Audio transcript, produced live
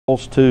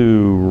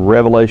To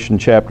Revelation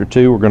chapter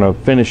 2. We're going to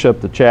finish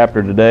up the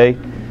chapter today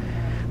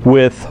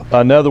with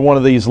another one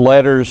of these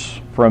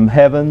letters from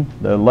heaven,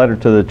 the letter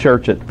to the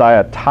church at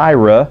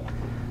Thyatira.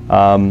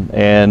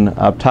 And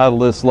I've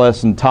titled this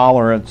lesson,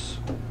 Tolerance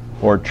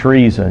or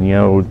Treason. You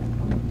know,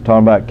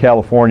 talking about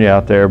California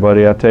out there,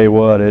 buddy, I tell you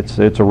what, it's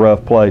a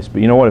rough place.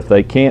 But you know what, if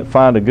they can't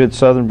find a good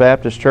Southern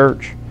Baptist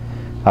church,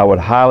 I would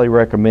highly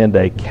recommend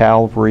a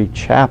Calvary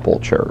Chapel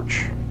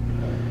church.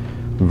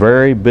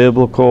 Very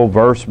biblical,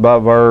 verse by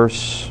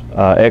verse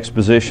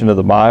exposition of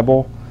the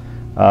Bible.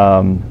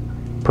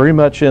 Pretty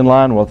much in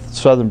line with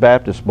Southern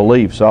Baptist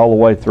beliefs all the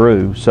way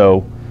through.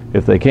 So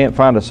if they can't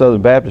find a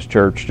Southern Baptist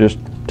church, just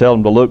tell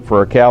them to look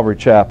for a Calvary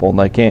Chapel and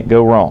they can't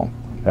go wrong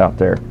out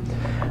there.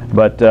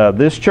 But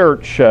this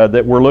church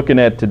that we're looking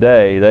at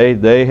today,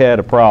 they had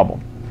a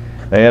problem.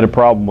 They had a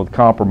problem with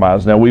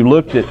compromise. Now we've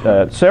looked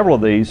at several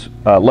of these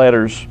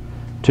letters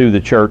to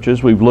the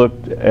churches. We've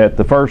looked at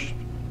the first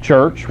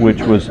church,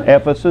 which was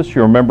Ephesus.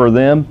 You remember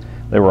them?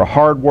 They were a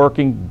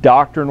hard-working,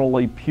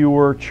 doctrinally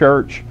pure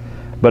church,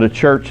 but a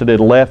church that had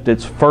left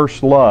its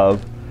first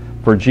love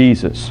for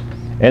Jesus.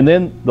 And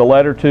then the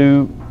letter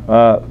to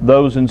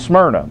those in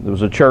Smyrna. It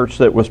was a church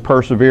that was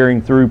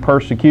persevering through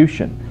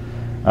persecution.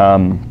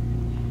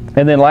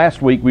 And then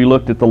last week we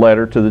looked at the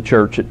letter to the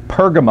church at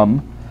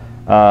Pergamum,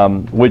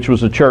 which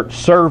was a church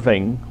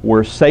serving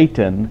where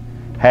Satan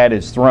had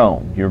his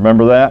throne. You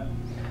remember that?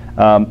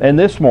 And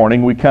this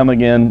morning we come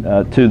again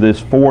to this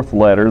fourth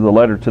letter, the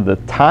letter to the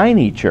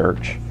tiny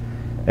church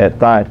at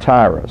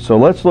Thyatira. So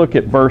let's look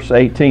at verse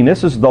 18.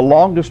 This is the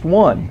longest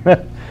one,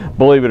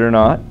 believe it or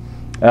not.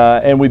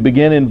 And we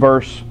begin in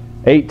verse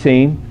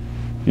 18.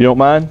 You don't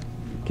mind?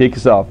 Kick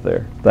us off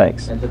there.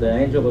 Thanks. And to the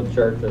angel of the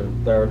church of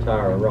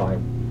Thyatira write,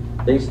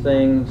 these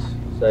things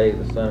say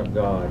the Son of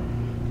God,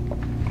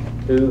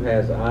 who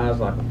has eyes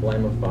like a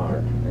flame of fire,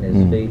 and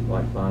his feet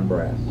like fine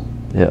brass.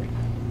 Yep.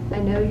 I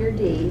know your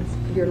deeds,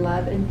 your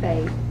love and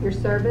faith, your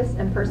service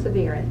and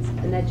perseverance,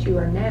 and that you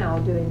are now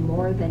doing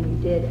more than you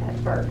did at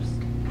first.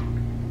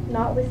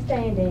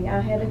 Notwithstanding,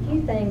 I have a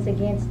few things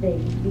against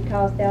thee,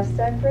 because thou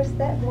sufferest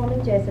that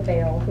woman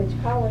Jezebel, which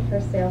calleth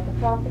herself a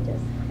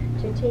prophetess,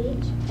 to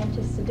teach and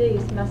to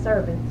seduce my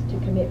servants to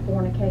commit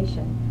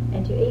fornication,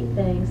 and to eat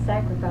things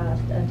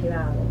sacrificed unto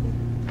idols.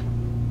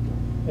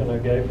 And I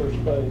gave her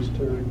space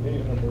to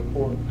repent of her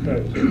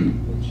fornication,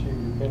 and she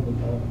repented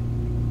not.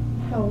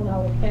 Behold, I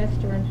will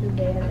cast her into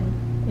death,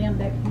 and them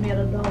that commit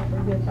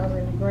adultery with her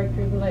in a great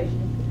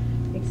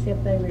tribulation,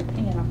 except they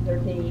repent of their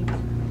deeds.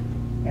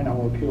 And I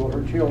will kill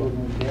her children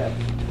with death,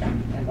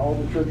 and all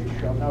the churches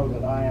shall know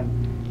that I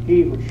am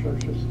he which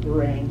searches the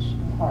reins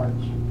and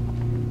hearts.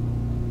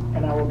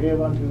 And I will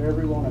give unto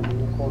every one of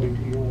you according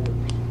to your works.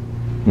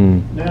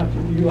 Now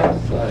to you I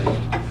say,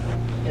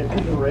 and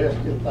to the rest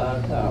of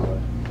Thyatira,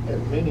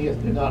 as many as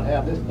do not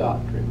have this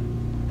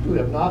doctrine, who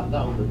have not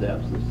known the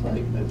depths of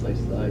Satan, as they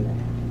say,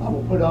 I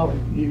will put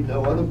on you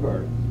no other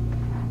burden.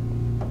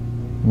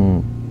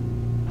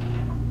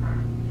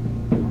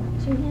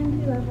 To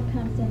him who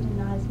overcomes and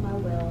denies my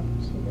will,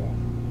 to them,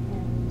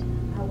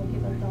 and I will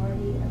give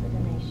authority over the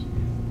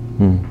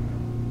nations.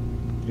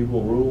 You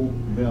will rule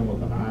them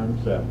with an iron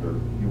scepter.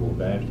 You will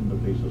dash them to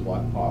pieces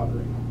like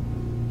pottery,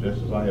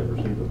 just as I have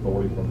received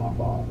authority from my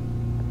Father.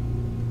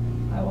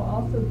 I will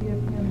also give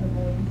him the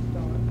morning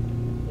star.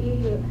 He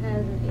who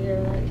has an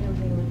ear, let him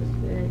hear what the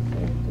Spirit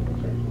says to the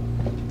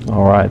churches.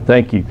 All right,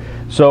 thank you.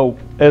 So,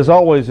 as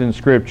always in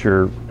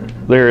Scripture,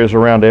 there is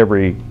around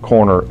every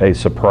corner a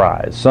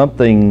surprise,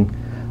 something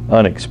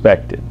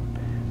unexpected.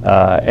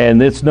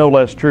 And it's no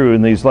less true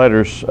in these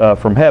letters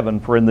from heaven,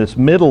 for in this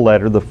middle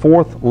letter, the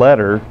fourth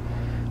letter,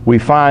 we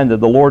find that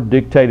the Lord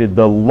dictated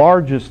the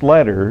largest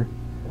letter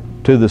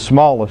to the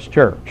smallest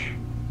church.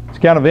 It's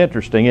kind of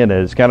interesting, isn't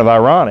it? It's kind of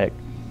ironic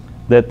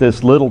that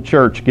this little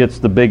church gets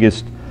the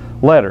biggest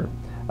letter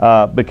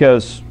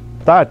because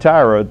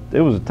Thyatira,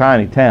 it was a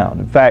tiny town.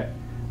 In fact,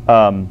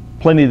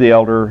 Pliny the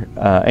Elder,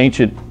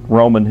 ancient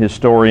Roman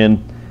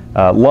historian,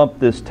 lumped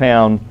this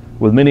town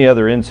with many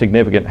other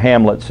insignificant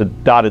hamlets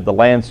that dotted the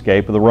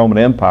landscape of the Roman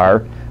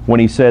Empire when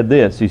he said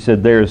this. He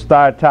said, "There's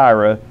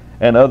Thyatira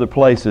and other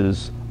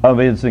places of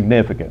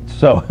insignificance."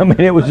 So, I mean,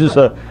 it was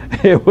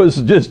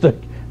just a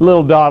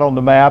little dot on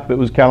the map. It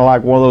was kind of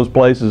like one of those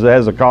places that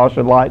has a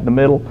caution light in the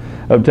middle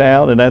of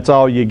town, and that's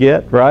all you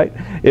get, right?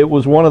 It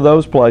was one of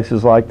those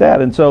places like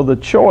that. And so the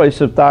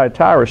choice of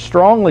Thyatira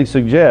strongly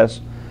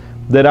suggests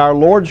that our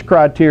Lord's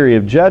criteria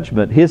of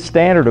judgment, His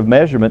standard of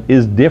measurement,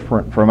 is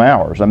different from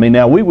ours. I mean,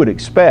 now we would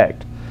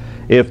expect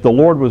if the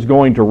Lord was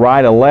going to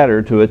write a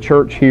letter to a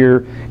church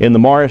here in the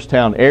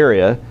Morristown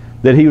area,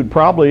 that He would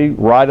probably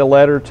write a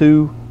letter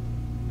to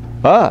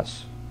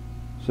us,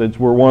 since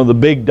we're one of the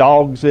big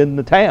dogs in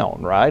the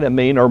town, right? I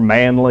mean, or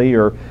Manly,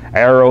 or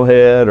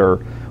Arrowhead, or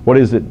what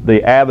is it,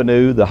 the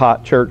Avenue, the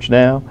hot church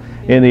now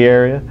in the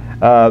area.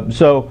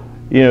 So,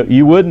 you know,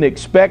 you wouldn't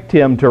expect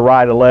him to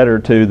write a letter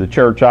to the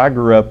church I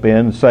grew up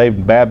in, saved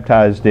and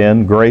baptized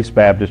in, Grace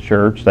Baptist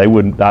Church. They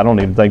wouldn't, I don't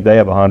even think they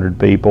have 100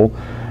 people.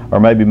 Or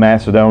maybe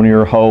Macedonia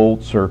or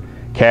Holtz or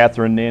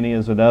Catherine Nenny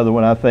is another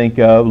one I think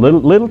of.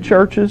 Little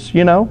churches,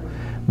 you know,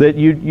 that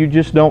you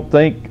just don't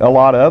think a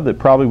lot of, that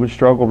probably would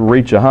struggle to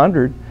reach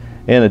 100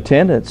 in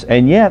attendance.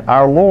 And yet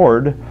our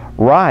Lord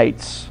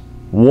writes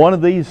one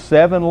of these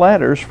 7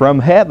 letters from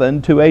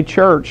heaven to a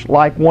church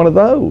like one of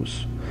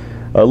those.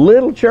 A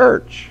little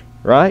church,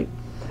 right?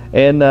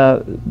 And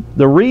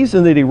the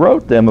reason that he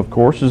wrote them, of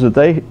course, is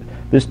that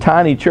this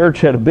tiny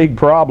church had a big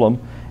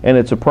problem, and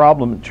it's a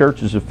problem that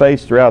churches have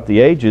faced throughout the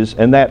ages,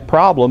 and that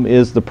problem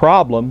is the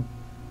problem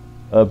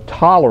of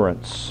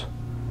tolerance.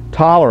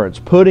 Tolerance,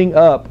 putting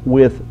up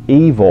with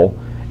evil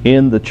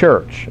in the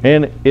church.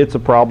 And it's a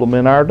problem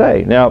in our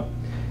day. Now,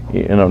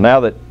 you know, now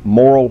that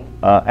moral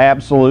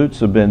absolutes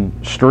have been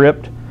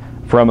stripped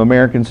from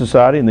American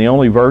society, and the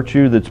only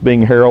virtue that's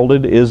being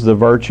heralded is the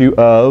virtue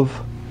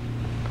of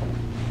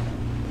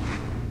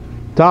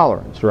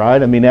tolerance,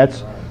 right? I mean,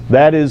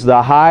 that is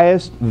the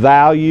highest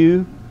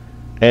value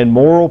and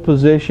moral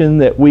position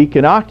that we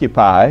can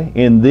occupy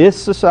in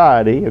this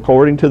society,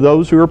 according to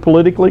those who are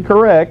politically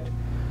correct.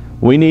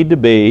 We need to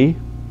be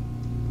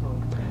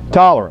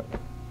tolerant,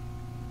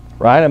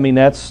 right? I mean,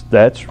 that's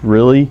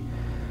really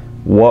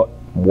what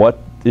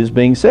is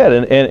being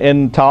said,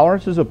 and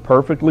tolerance is a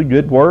perfectly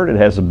good word. It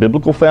has a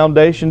biblical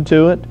foundation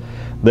to it.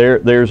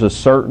 There's a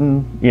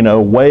certain, you know,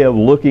 way of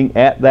looking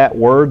at that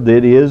word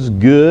that is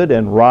good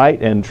and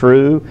right and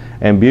true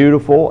and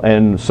beautiful,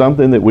 and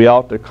something that we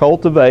ought to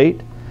cultivate.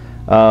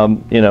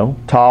 You know,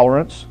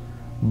 tolerance.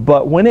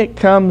 But when it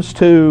comes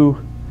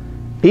to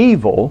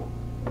evil,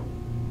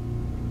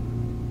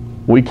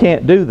 we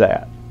can't do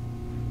that,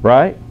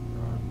 right?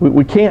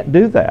 We can't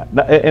do that,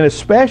 and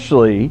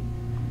especially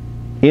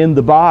in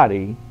the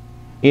body,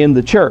 in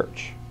the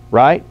church,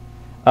 right?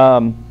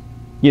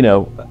 You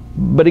know,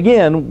 but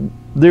again,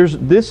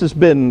 this has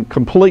been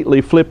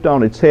completely flipped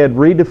on its head,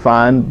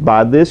 redefined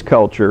by this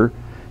culture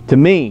to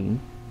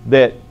mean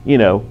that, you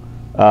know,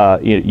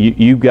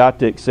 you've got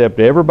to accept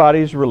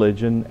everybody's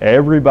religion,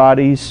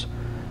 everybody's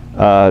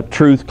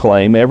truth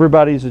claim,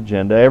 everybody's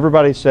agenda,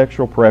 everybody's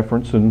sexual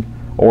preference and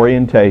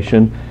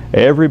orientation,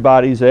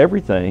 everybody's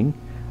everything,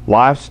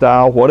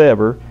 lifestyle,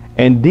 whatever,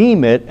 and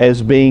deem it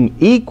as being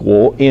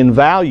equal in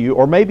value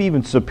or maybe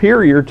even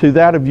superior to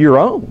that of your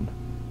own.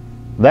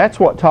 That's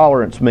what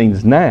tolerance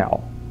means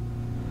now.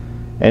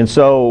 And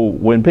so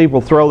when people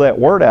throw that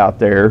word out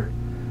there,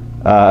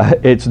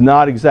 it's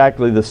not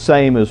exactly the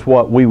same as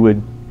what we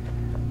would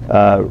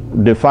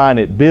define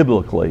it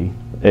biblically.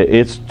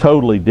 It's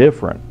totally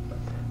different.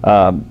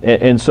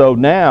 And so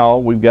now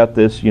we've got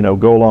this, you know,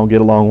 go along,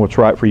 get along, what's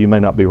right for you may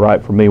not be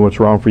right for me, what's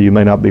wrong for you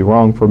may not be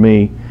wrong for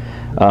me.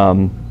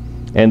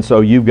 And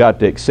so you've got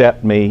to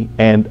accept me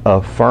and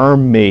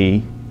affirm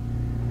me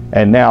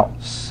and now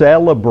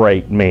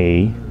celebrate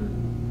me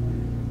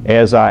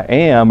as I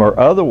am, or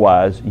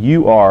otherwise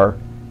you are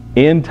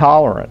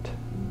intolerant,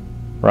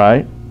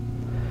 right?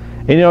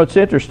 And you know, it's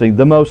interesting,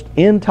 the most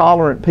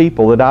intolerant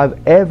people that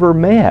I've ever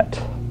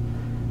met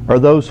are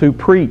those who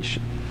preach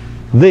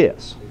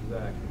this.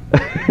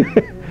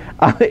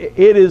 Exactly.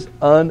 It is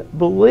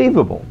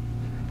unbelievable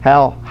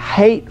how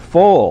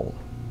hateful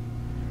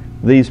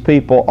these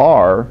people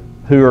are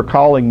who are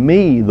calling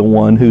me the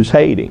one who's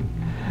hating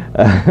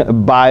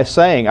by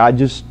saying, I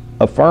just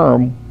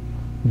affirm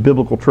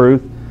biblical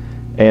truth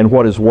and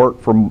what has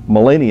worked for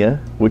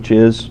millennia, which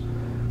is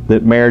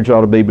that marriage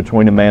ought to be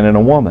between a man and a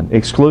woman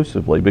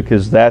exclusively,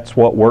 because that's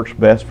what works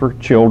best for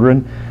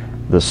children.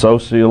 The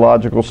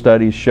sociological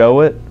studies show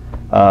it,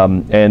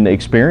 and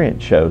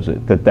experience shows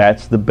it, that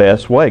that's the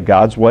best way.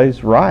 God's way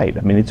is right.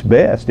 I mean, it's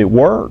best. It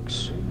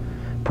works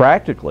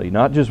practically,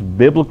 not just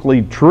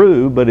biblically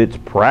true, but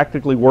it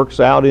practically works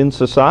out in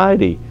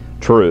society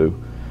true.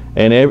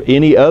 And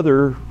any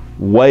other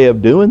way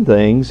of doing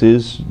things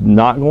is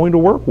not going to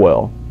work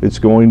well. It's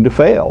going to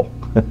fail.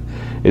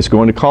 It's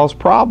going to cause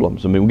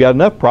problems. I mean, we've got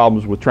enough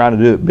problems with trying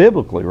to do it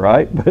biblically,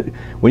 right? But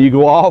when you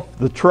go off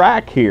the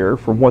track here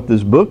from what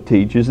this book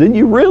teaches, then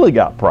you really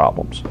got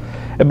problems.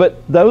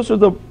 But those are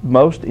the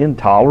most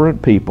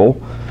intolerant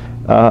people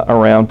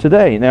around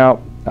today.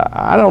 Now,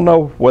 I don't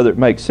know whether it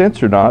makes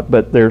sense or not,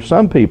 but there are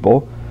some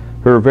people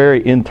who are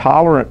very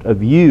intolerant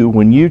of you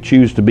when you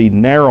choose to be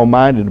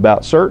narrow-minded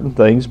about certain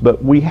things,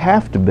 but we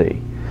have to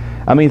be.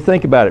 I mean,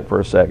 think about it for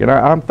a second.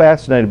 I'm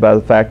fascinated by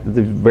the fact that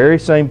the very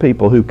same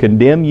people who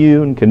condemn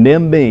you and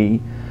condemn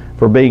me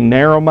for being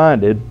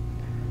narrow-minded,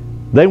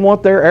 they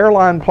want their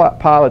airline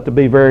pilot to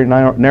be very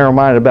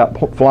narrow-minded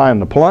about flying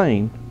the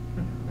plane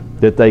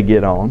that they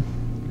get on.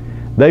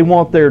 They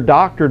want their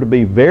doctor to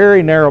be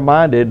very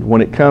narrow-minded when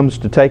it comes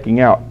to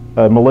taking out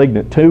a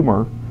malignant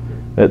tumor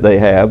that they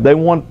have. They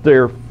want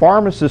their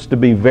pharmacist to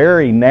be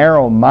very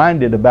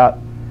narrow-minded about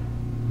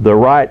the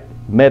right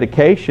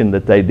medication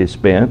that they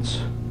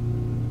dispense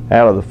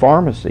out of the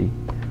pharmacy.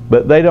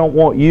 But they don't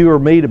want you or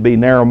me to be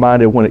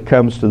narrow-minded when it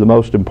comes to the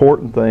most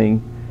important thing,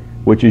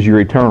 which is your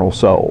eternal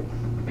soul.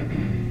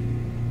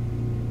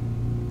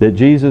 That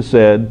Jesus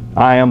said,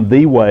 I am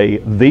the way,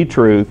 the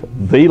truth,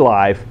 the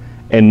life,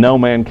 and no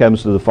man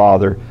comes to the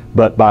Father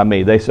but by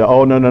me. They say,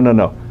 oh,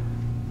 no.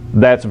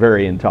 That's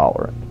very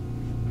intolerant.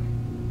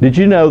 Did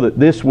you know that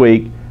this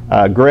week,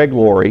 Greg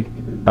Laurie,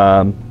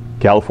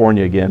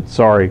 California again,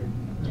 sorry,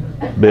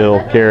 Bill,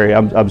 Carrie,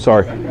 I'm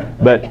sorry,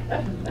 but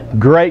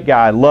great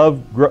guy,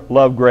 love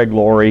Greg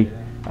Laurie.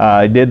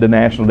 I did the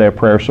National Day of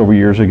Prayer several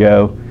years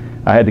ago.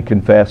 I had to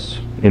confess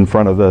in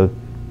front of a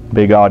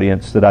big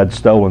audience that I'd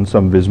stolen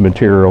some of his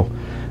material.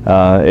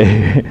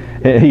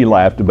 He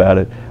laughed about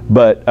it.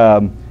 But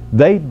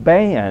they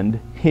banned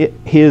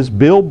his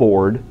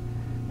billboard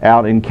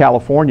out in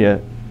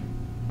California.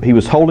 He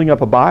was holding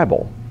up a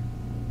Bible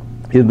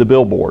in the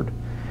billboard.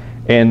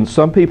 And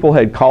some people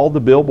had called the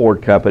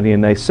billboard company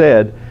and they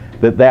said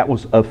that that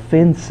was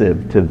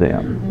offensive to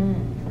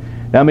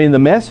them. Now, I mean, the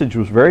message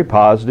was very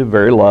positive,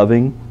 very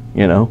loving,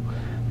 you know,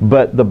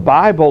 but the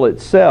Bible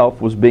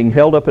itself was being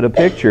held up in a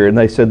picture and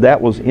they said that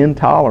was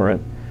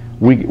intolerant.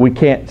 We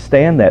can't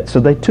stand that. So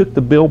they took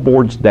the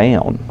billboards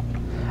down.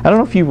 I don't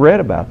know if you've read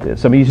about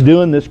this. I mean, he's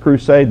doing this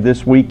crusade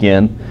this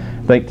weekend.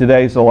 I think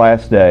today's the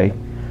last day.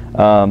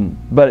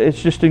 But it's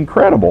just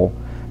incredible,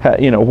 how,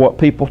 you know, what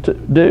people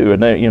do.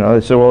 And they, you know,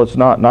 they say, well, it's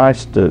not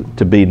nice to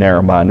be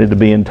narrow-minded, to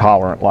be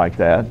intolerant like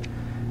that.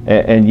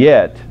 And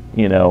yet,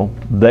 you know,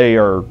 they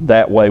are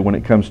that way when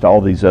it comes to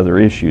all these other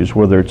issues,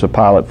 whether it's a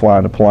pilot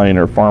flying a plane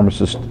or a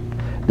pharmacist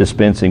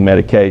dispensing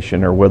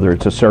medication or whether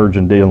it's a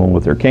surgeon dealing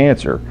with their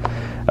cancer.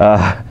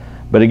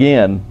 But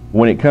again,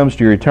 when it comes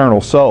to your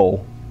eternal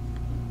soul,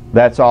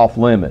 that's off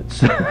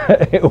limits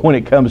when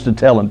it comes to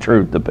telling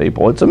truth to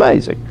people. It's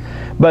amazing.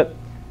 But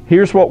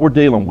here's what we're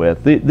dealing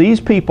with.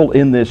 These people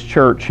in this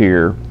church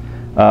here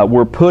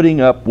were putting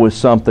up with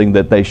something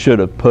that they should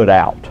have put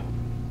out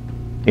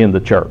in the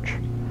church.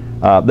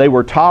 They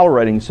were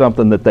tolerating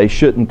something that they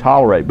shouldn't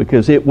tolerate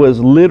because it was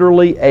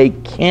literally a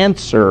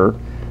cancer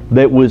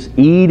that was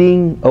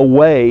eating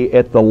away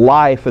at the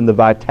life and the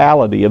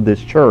vitality of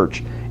this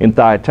church in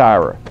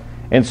Thyatira.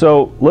 And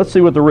so let's see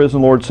what the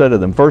risen Lord said to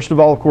them. First of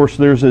all, of course,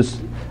 there's this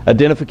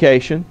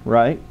identification,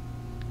 right?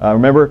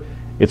 Remember,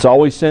 it's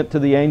always sent to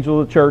the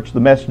angel of the church, the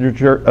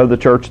messenger of the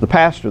church, the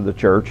pastor of the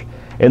church,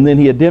 and then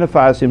he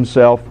identifies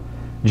himself,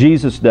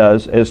 Jesus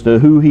does, as to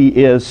who he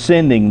is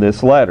sending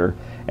this letter.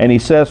 And he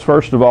says,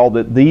 first of all,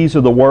 that these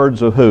are the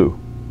words of who?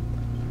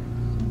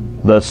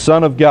 The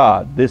Son of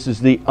God. This is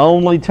the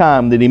only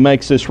time that he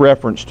makes this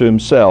reference to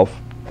himself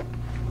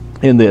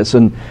in this.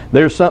 And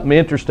there's something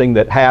interesting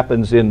that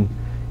happens in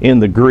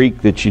the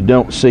Greek that you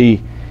don't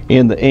see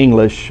in the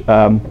English,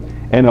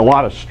 and a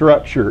lot of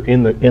structure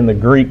in the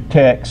Greek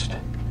text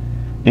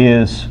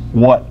is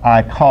what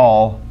I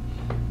call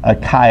a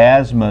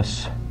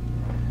chiasmus,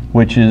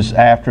 which is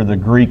after the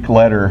Greek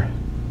letter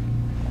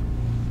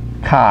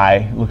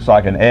chi. Looks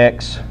like an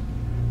X,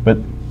 but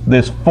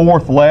this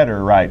fourth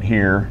letter right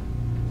here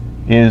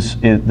is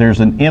there's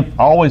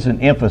always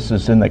an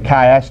emphasis in the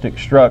chiastic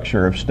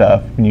structure of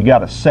stuff. When you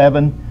got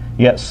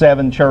you got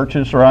 7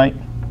 churches, right?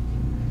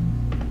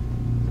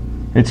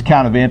 It's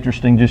kind of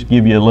interesting, just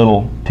give you a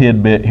little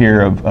tidbit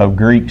here of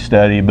Greek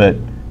study, but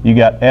you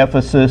got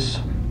Ephesus,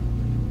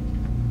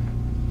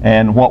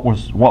 and what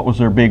was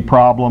their big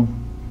problem?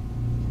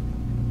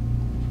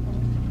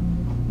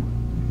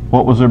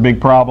 What was their big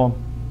problem?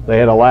 They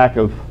had a lack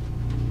of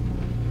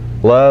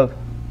love.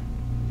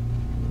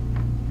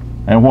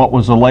 And what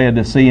was the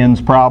Laodiceans'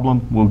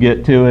 problem? We'll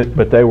get to it,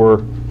 but they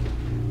were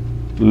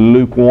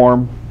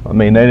lukewarm. I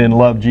mean, they didn't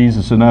love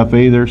Jesus enough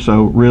either,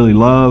 so really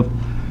love.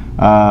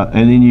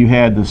 And then you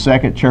had the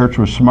second church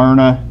was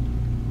Smyrna,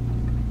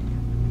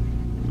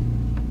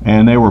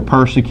 and they were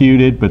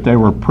persecuted, but they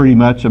were pretty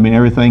much, I mean,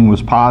 everything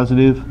was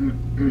positive.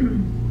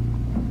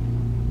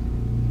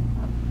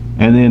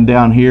 And then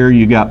down here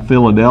you got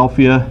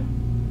Philadelphia,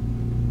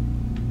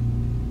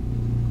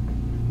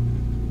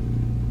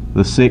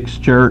 the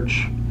 6th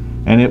church,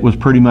 and it was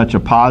pretty much a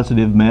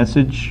positive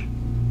message.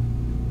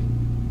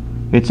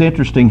 It's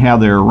interesting how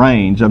they're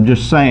arranged. I'm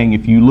just saying,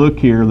 if you look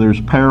here,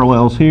 there's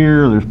parallels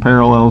here, there's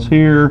parallels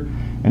here,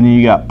 and then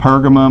you got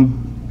Pergamum,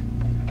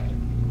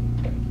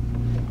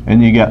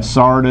 and you got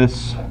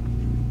Sardis,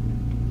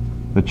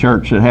 the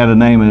church that had a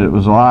name and it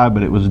was alive,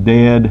 but it was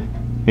dead.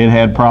 It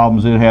had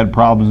problems, and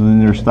then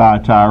there's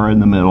Thyatira in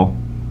the middle.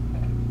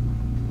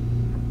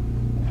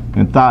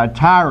 And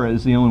Thyatira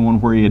is the only one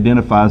where he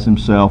identifies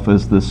himself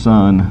as the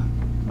Son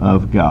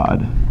of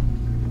God.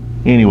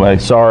 Anyway,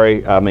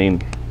 sorry, I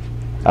mean,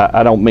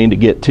 I don't mean to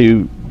get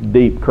too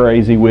deep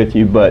crazy with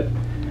you, but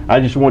I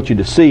just want you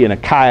to see in a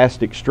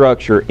chiastic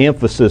structure,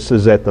 emphasis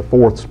is at the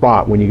 4th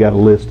spot when you got a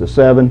list of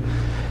 7,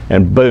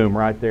 and boom,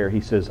 right there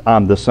he says,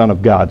 I'm the Son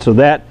of God. So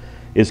that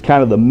is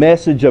kind of the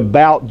message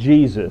about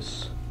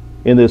Jesus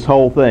in this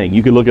whole thing.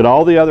 You can look at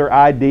all the other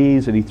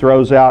IDs that he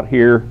throws out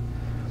here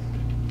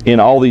in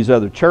all these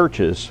other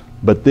churches,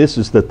 but this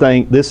is the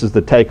thing, this is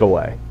the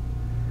takeaway.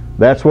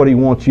 That's what he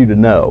wants you to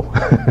know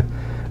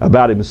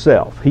about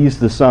himself. He's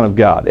the Son of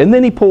God. And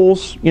then he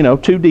pulls,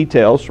 2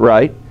 details,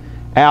 right,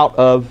 out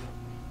of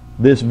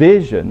this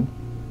vision,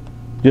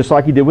 just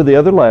like he did with the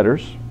other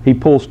letters. He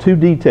pulls 2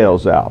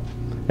 details out.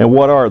 And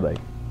what are they?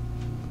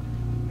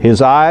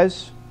 His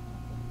eyes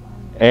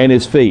and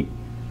his feet.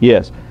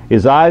 Yes,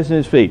 his eyes and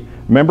his feet.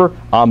 Remember,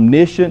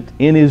 omniscient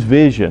in his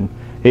vision.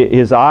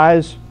 His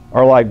eyes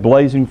are like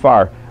blazing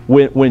fire.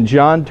 When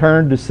John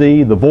turned to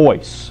see the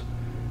voice,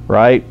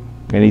 right,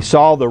 and he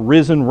saw the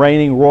risen,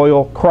 reigning,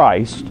 royal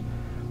Christ,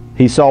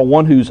 he saw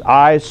one whose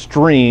eyes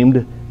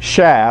streamed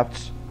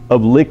shafts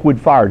of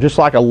liquid fire, just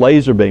like a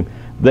laser beam.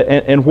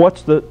 And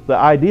what's the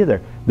idea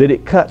there? That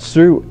it cuts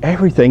through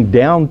everything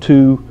down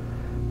to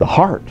the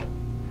heart.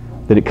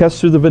 That it cuts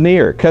through the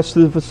veneer, it cuts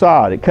through the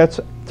facade, it cuts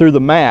through the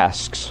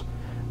masks,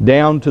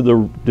 down to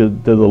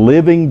the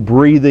living,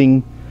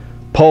 breathing,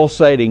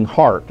 pulsating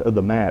heart of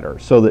the matter,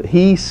 so that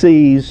he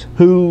sees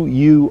who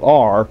you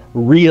are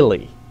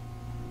really.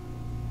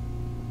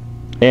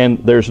 And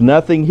there's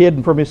nothing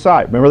hidden from his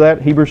sight. Remember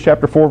that? Hebrews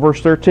chapter 4,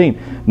 verse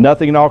 13.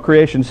 Nothing in all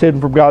creation is hidden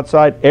from God's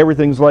sight.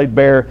 Everything's laid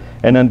bare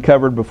and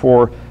uncovered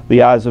before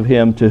the eyes of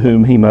him to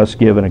whom he must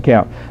give an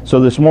account. So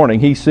this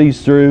morning, he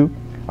sees through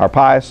our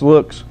pious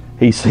looks.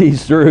 He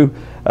sees through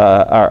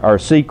our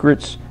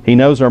secrets. He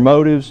knows our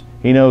motives.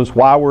 He knows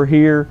why we're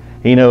here.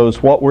 He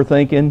knows what we're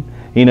thinking.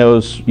 He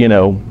knows,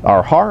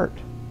 our heart.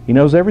 He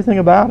knows everything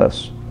about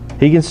us.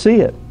 He can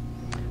see it.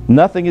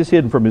 Nothing is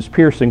hidden from his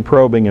piercing,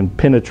 probing, and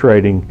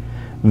penetrating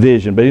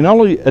vision. But he not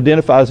only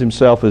identifies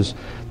himself as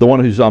the one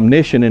who's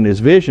omniscient in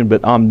his vision,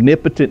 but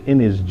omnipotent in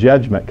his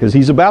judgment, because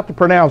he's about to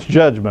pronounce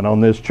judgment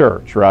on this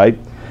church, right?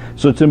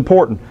 So it's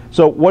important.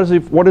 So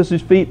what is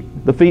his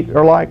feet? The feet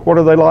are like, what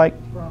are they like?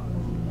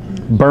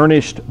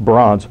 Burnished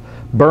bronze.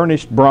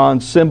 Burnished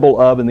bronze, symbol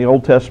of, in the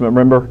Old Testament,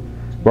 remember?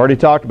 We've already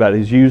talked about it.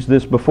 He's used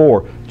this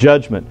before.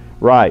 Judgment,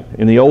 right,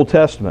 in the Old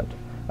Testament.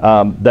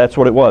 That's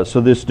what it was.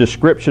 So this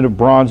description of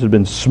bronze had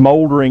been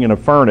smoldering in a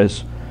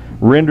furnace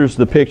renders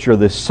the picture of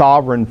this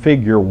sovereign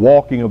figure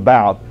walking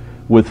about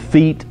with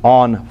feet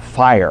on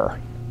fire.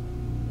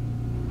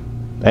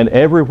 And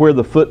everywhere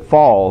the foot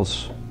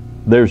falls,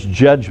 there's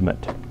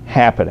judgment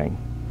happening.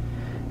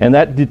 And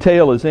that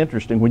detail is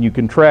interesting when you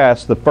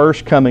contrast the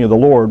first coming of the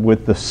Lord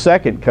with the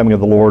second coming of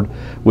the Lord,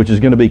 which is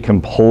going to be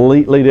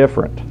completely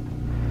different.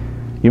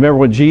 You remember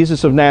when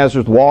Jesus of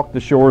Nazareth walked the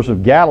shores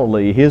of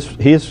Galilee,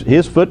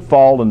 his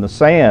footfall in the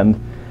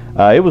sand,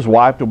 it was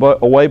wiped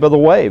away by the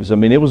waves. I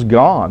mean, it was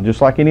gone,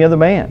 just like any other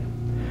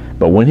man.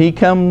 But when he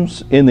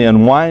comes in the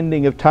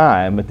unwinding of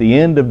time, at the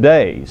end of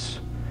days,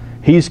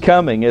 he's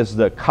coming as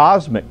the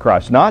cosmic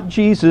Christ. Not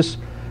Jesus,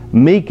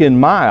 meek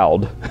and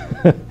mild,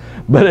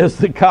 but as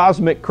the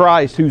cosmic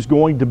Christ who's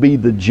going to be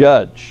the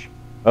judge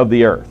of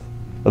the earth,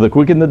 of the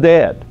quick and the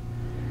dead,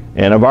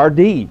 and of our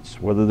deeds,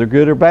 whether they're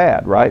good or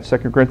bad, right? 2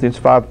 Corinthians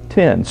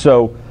 5:10.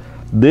 So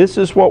this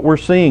is what we're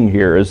seeing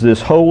here, is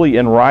this holy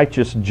and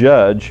righteous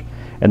judge,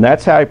 and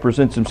that's how he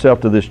presents himself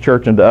to this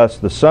church and to us,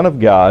 the Son of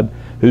God,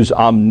 who's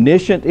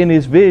omniscient in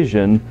his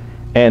vision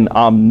and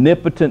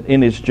omnipotent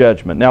in his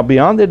judgment. Now,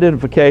 beyond the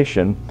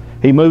identification,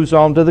 he moves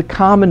on to the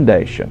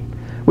commendation,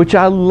 which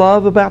I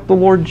love about the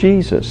Lord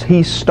Jesus.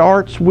 He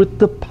starts with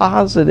the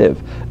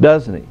positive,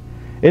 doesn't he?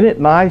 Isn't it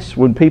nice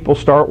when people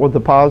start with the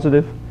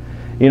positive?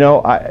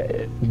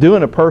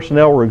 Doing a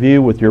personnel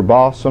review with your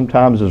boss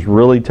sometimes is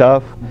really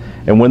tough.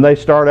 And when they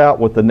start out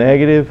with the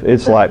negative,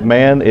 it's like,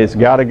 man, it's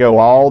got to go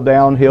all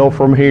downhill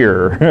from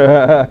here.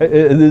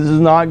 This is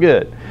not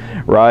good,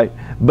 right?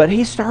 But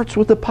he starts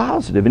with the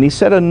positive, and he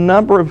said a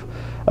number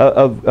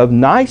of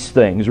nice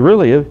things,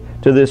 really,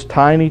 to this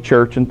tiny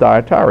church in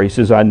Thyatira. He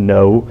says, I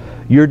know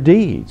your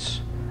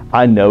deeds.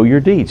 I know your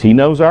deeds. He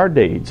knows our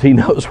deeds. He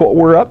knows what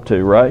we're up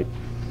to, right?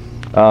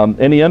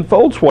 And he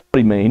unfolds what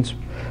he means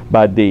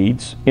by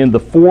deeds in the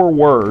 4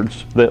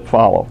 words that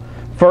follow.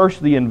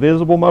 First, the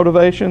invisible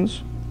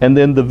motivations, and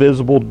then the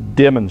visible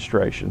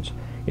demonstrations.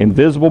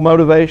 Invisible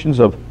motivations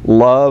of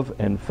love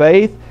and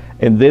faith,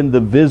 and then the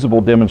visible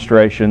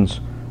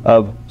demonstrations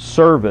of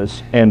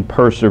service and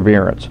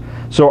perseverance.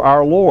 So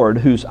our Lord,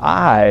 whose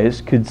eyes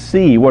could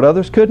see what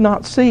others could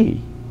not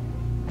see,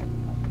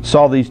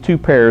 saw these 2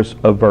 pairs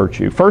of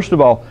virtue. First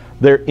of all,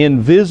 their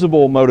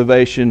invisible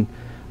motivation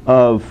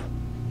of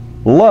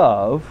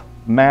love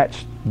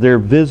matched their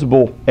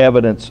visible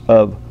evidence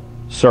of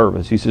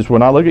service. He says,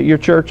 when I look at your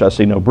church, I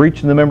see no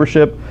breach in the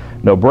membership,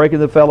 no break in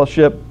the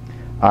fellowship.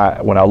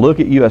 When I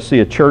look at you, I see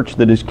a church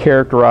that is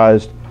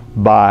characterized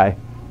by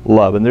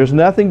love. And there's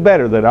nothing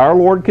better that our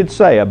Lord could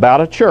say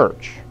about a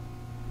church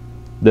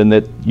than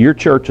that your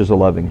church is a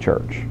loving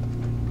church.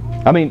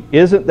 I mean,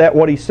 isn't that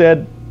what he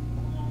said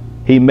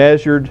he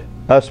measured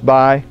us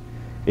by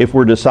if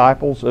we're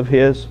disciples of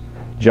his?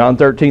 John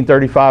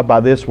 13:35, by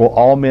this will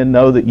all men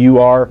know that you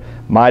are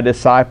my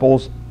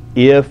disciples,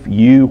 if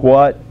you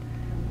what?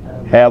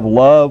 Have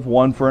love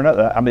one for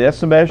another. I mean, that's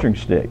the measuring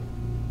stick.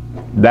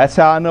 That's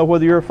how I know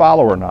whether you're a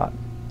follower or not.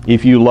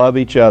 If you love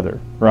each other,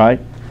 right?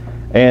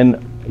 And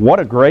what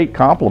a great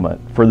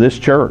compliment for this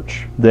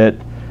church that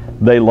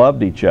they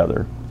loved each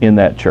other in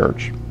that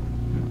church.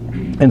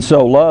 And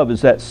so love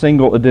is that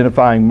single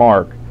identifying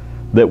mark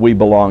that we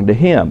belong to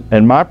him.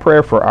 And my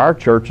prayer for our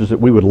church is that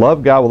we would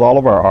love God with all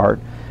of our heart,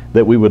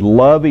 that we would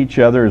love each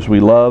other as we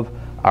love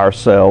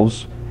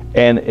ourselves,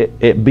 and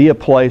it be a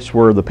place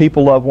where the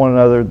people love one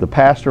another, the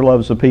pastor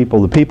loves the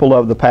people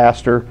love the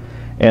pastor,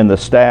 and the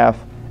staff,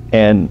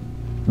 and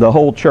The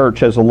whole church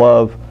has a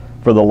love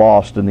for the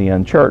lost and the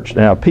unchurched.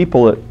 Now,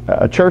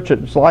 a church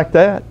that's like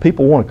that,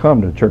 people want to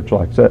come to a church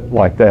like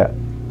that.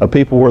 A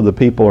people where the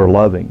people are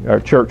loving, or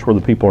a church where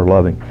the people are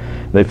loving.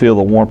 They feel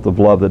the warmth of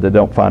love that they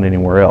don't find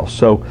anywhere else.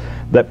 So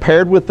that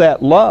paired with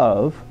that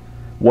love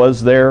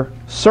was their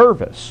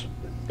service.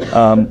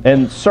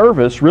 And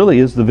service really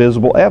is the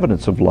visible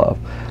evidence of love.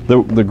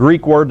 The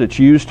Greek word that's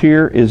used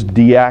here is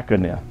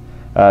diakonia.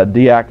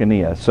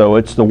 So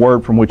it's the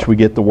word from which we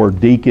get the word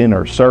deacon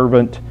or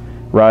servant,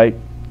 right?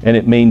 And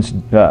it means,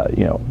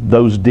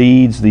 those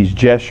deeds, these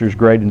gestures,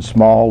 great and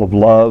small, of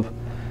love.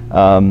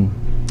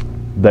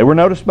 They were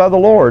noticed by the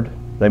Lord.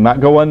 They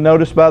might go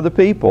unnoticed by the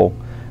people,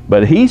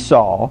 but He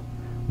saw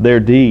their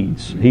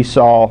deeds. He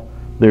saw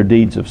their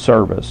deeds of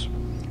service.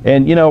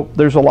 And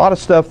there's a lot of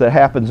stuff that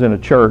happens in a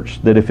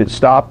church that if it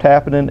stopped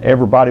happening,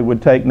 everybody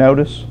would take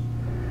notice.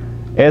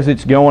 As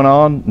it's going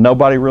on,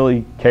 nobody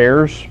really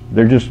cares.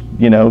 They're just,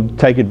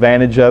 take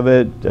advantage of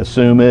it,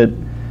 assume it,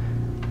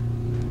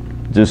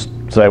 just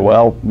say,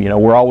 well,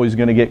 we're always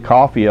going to get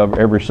coffee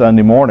every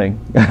Sunday morning.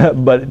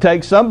 But it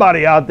takes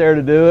somebody out there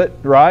to do it,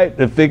 right,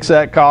 to fix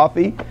that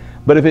coffee.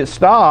 But if it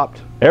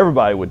stopped,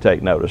 everybody would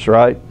take notice,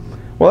 right?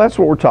 Well, that's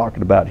what we're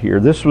talking about here.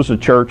 This was a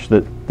church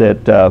that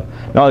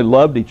not only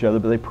loved each other,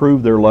 but they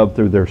proved their love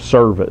through their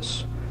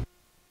service.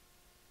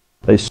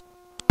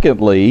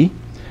 Secondly,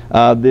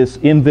 this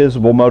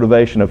invisible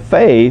motivation of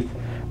faith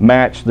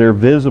matched their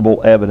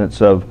visible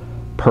evidence of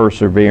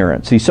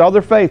perseverance. He saw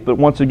their faith, but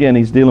once again,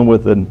 he's dealing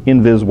with an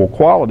invisible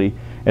quality,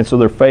 and so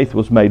their faith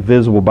was made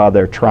visible by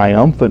their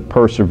triumphant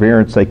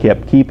perseverance. They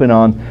kept keeping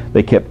on,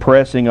 they kept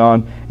pressing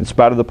on, in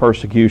spite of the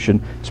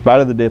persecution, in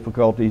spite of the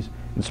difficulties,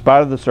 in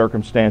spite of the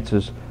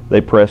circumstances, they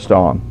pressed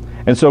on.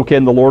 And so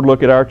can the Lord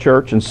look at our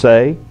church and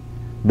say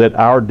that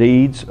our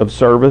deeds of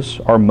service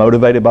are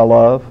motivated by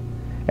love,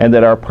 and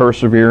that our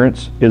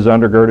perseverance is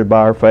undergirded by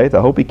our faith? I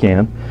hope He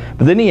can.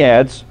 But then He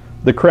adds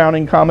the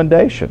crowning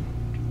commendation.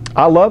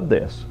 I love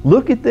this.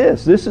 Look at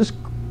this. This is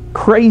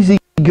crazy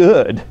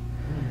good.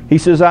 He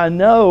says, I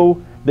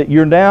know that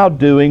you're now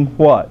doing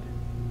what?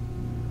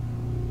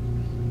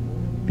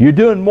 You're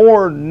doing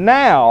more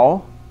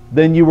now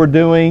than you were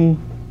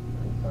doing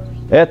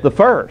at the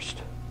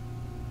first.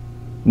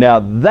 Now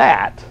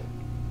that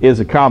is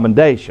a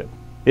commendation,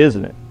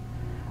 isn't it?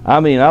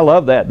 I mean, I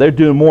love that. They're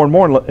doing more and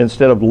more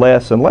instead of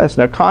less and less.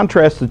 Now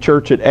contrast the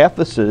church at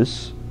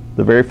Ephesus,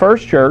 the very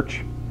first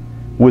church,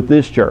 with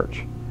this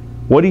church.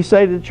 What did He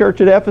say to the church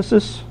at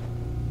Ephesus?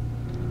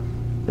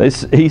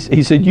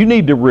 He said, you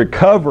need to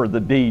recover the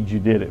deeds you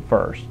did at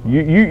first.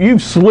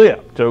 You've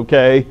slipped,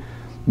 okay?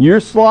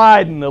 You're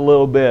sliding a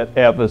little bit,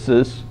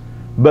 Ephesus.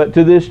 But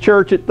to this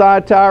church at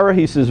Thyatira,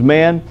 He says,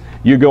 man,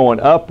 you're going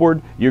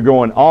upward, you're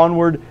going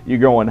onward, you're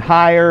going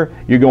higher,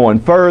 you're going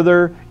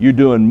further, you're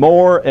doing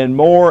more and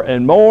more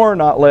and more,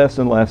 not less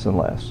and less and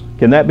less.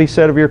 Can that be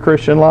said of your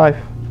Christian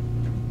life?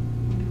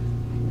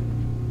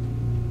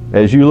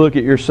 As you look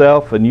at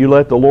yourself and you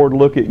let the Lord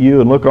look at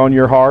you and look on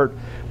your heart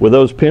with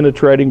those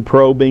penetrating,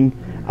 probing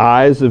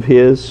eyes of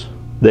His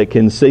that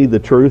can see the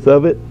truth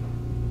of it,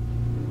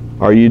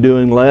 are you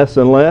doing less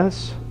and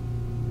less?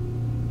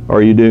 Or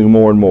are you doing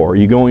more and more? Are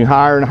you going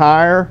higher and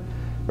higher?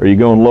 Or are you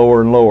going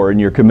lower and lower in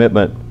your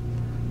commitment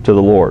to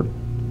the Lord?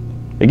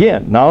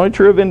 Again, not only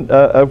true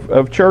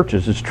of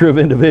churches, it's true of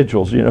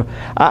individuals.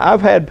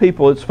 I've had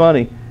people, it's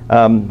funny,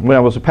 when I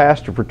was a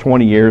pastor for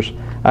 20 years,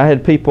 I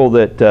had people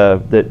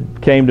that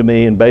came to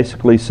me and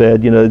basically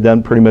said, they'd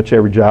done pretty much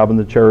every job in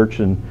the church,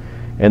 and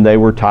they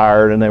were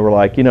tired, and they were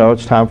like,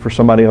 it's time for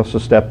somebody else to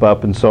step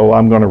up, and so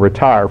I'm going to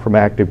retire from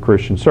active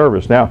Christian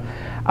service. Now,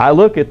 I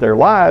look at their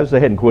lives, they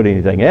hadn't quit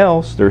anything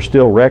else. They're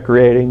still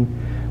recreating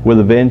with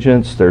a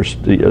vengeance. They're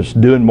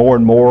doing more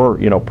and more,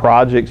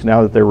 projects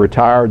now that they're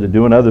retired. They're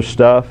doing other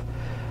stuff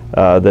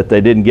that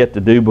they didn't get to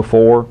do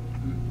before,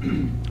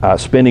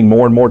 spending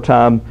more and more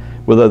time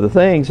with other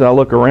things. And I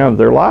look around at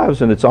their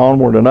lives, and it's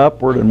onward and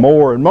upward and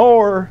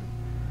more,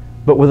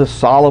 but with a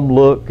solemn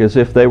look as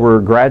if they were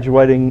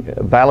graduating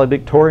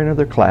valedictorian of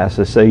their class.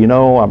 They say,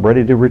 I'm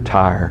ready to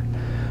retire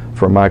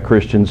from my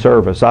Christian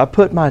service. I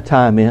put my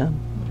time in.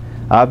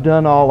 I've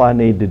done all I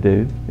need to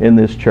do in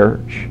this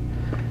church,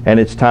 and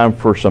it's time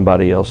for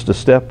somebody else to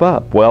step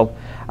up. Well,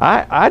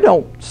 I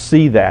don't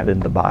see that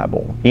in the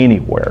Bible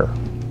anywhere.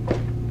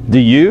 Do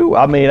you?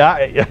 I mean,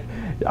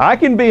 I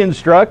can be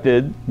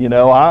instructed,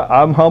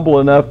 I'm humble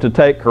enough to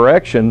take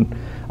correction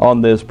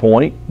on this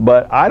point,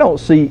 but I don't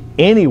see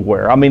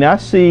anywhere. I mean, I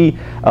see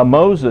a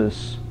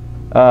Moses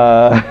who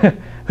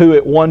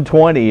at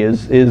 120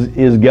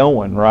 is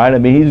going, right? I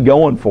mean, he's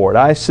going for it.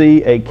 I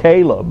see a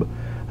Caleb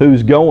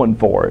who's going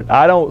for it.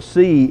 I don't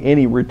see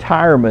any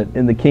retirement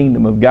in the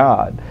kingdom of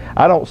God.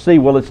 I don't see,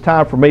 well, it's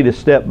time for me to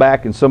step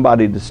back and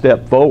somebody to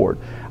step forward.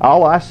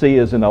 All I see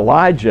is an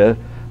Elijah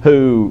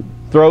who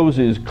throws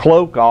his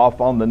cloak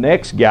off on the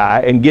next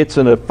guy and gets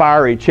in a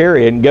fiery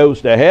chariot and goes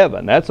to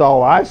heaven. That's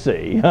all I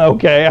see.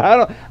 Okay,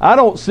 I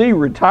don't see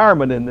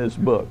retirement in this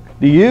book.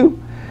 Do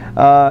you?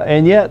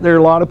 And yet there are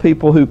a lot of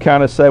people who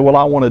kind of say, well,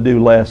 I want to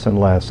do less and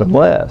less and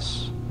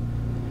less.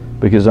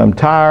 because I'm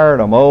tired,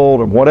 I'm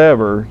old, and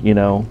whatever, you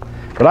know.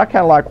 But I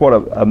kind of like what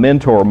a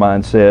mentor of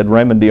mine said,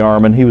 Raymond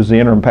DeArmond. He was the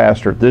interim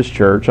pastor at this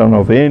church. I don't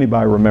know if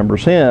anybody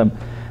remembers him,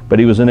 but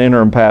he was an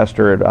interim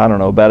pastor at, I don't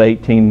know, about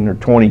 18 or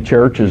 20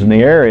 churches in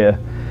the area.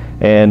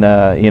 And,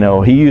 you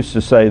know, he used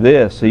to say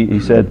this. He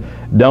said,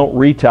 don't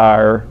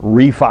retire,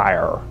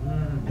 refire.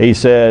 He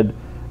said,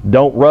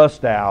 don't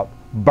rust out,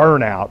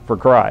 burn out for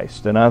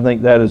Christ. And I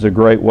think that is a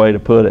great way to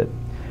put it.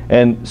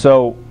 And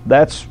so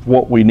that's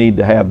what we need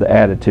to have the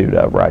attitude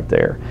of right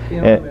there.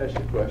 Yeah, let me ask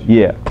you a question.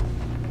 Yeah.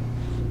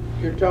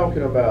 You're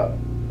talking about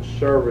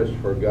service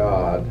for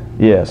God.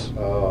 Yes.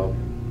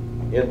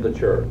 In the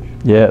church.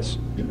 Yes.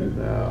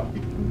 Now,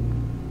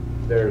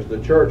 there's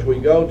the church we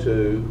go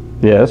to.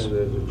 Yes. And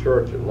there's a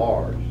church at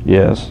large.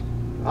 Yes.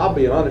 I'll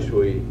be honest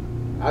with you.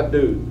 I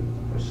do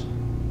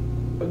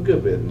a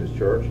good bit in this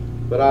church,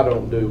 but I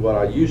don't do what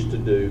I used to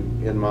do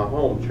in my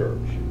home church.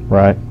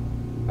 Right.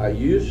 I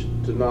used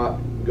to not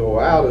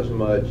go out as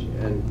much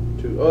and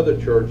to other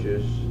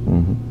churches,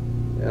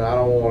 and I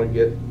don't want to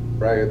get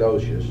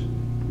braggadocious,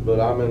 but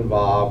I'm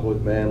involved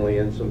with Manly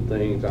in some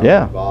things. I'm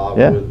involved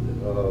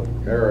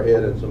with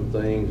Arrowhead in some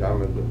things.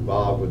 I'm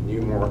involved with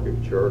New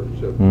Market Church,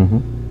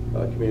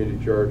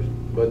 community church.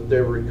 But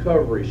their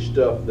recovery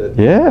stuff that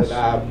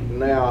I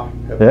now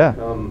have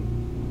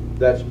become,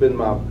 that's been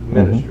my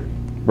ministry.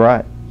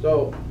 Right.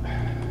 So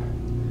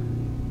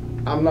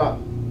I'm not.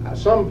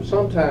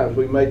 Sometimes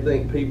we may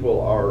think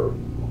people are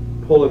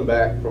pulling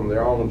back from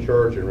their own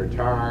church and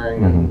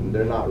retiring, and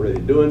they're not really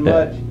doing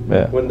much.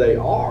 When they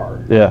are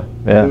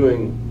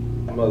doing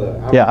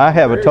other. I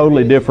have a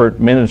totally different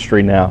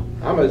ministry now.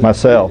 I'm as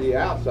myself. busy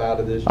outside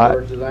of this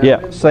church as I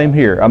am same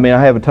here. I mean,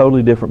 I have a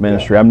totally different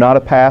ministry. I'm not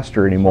a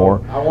pastor anymore,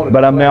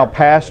 but I'm now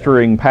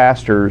pastoring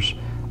pastors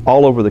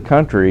all over the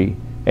country.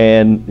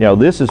 And you know,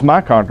 this is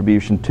my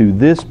contribution to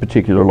this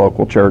particular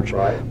local church,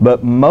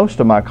 but most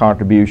of my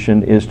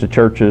contribution is to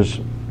churches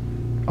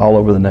all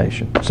over the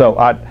nation. So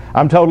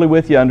I'm totally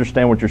with you. I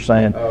understand what you're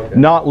saying.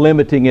 Not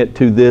limiting it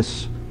to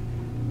this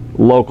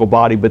local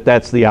body, but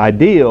that's the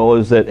ideal,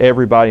 is that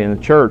everybody in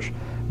the church,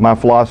 my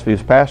philosophy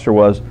as pastor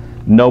was,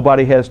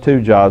 nobody has two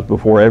jobs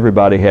before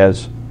everybody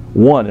has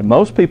one. And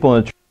most people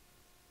in the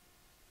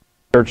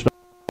church,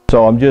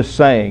 so I'm just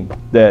saying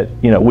that,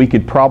 you know, we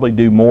could probably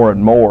do more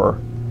and more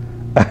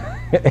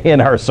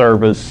in our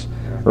service,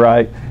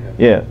 right?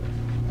 Yeah.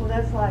 Well,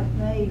 that's like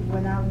me.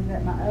 When I was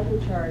at my other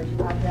church,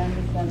 I've done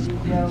the Sunday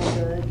real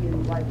good, you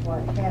know, like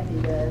what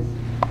Kathy does.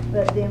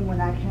 But then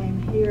when I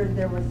came here,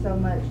 there was so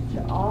much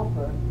to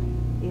offer,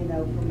 you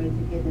know, for me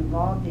to get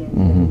involved in.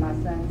 And my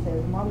son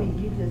says, Mommy,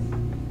 you just,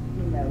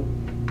 you know,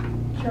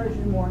 church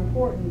is more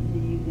important to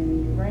you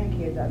than your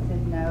grandkids. I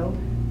said, no,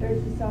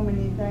 there's just so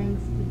many things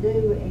to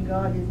do, and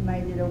God has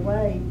made it a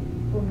way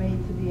for me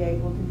to be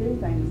able to do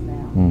things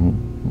now.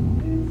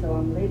 And so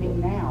I'm living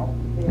now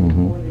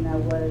more than I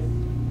was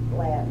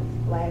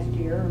last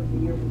year or the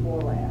year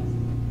before last.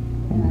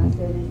 And I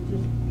said, it's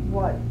just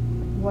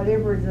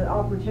whatever is an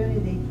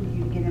opportunity for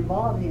you to get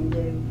involved in,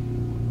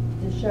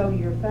 to show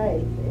your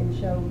faith and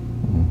show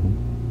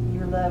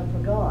your love for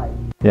God.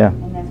 Yeah.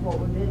 And that's what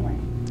we're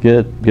doing.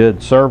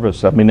 Good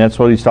service. I mean, that's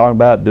what he's talking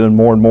about, doing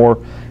more and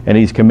more, and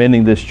he's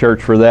commending this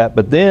church for that.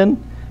 But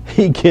then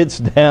he gets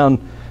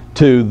down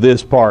to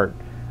this part.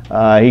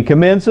 He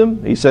commends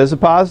them. He says a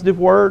positive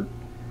word.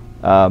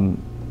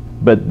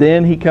 But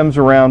then he comes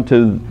around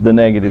to the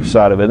negative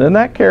side of it. And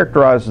that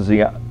characterizes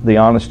the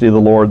honesty of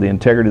the Lord, the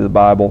integrity of the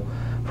Bible.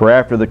 For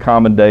after the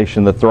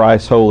commendation, the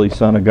thrice holy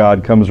Son of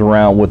God comes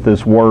around with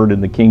this word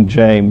in the King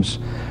James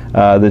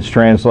that's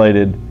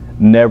translated,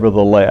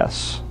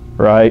 nevertheless.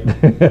 Right?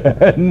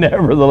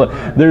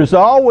 Nevertheless. There's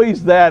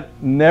always that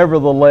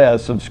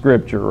nevertheless of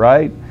Scripture,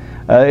 right?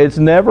 It's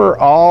never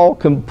all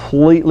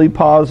completely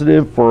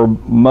positive for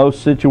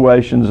most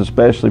situations,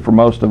 especially for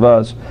most of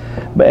us.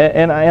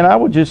 And I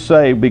would just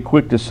say, be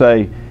quick to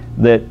say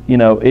that, you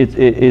know,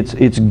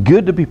 it's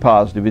good to be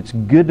positive. It's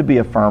good to be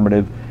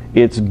affirmative.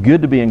 It's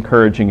good to be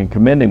encouraging and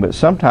commending. But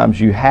sometimes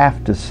you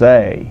have to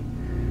say,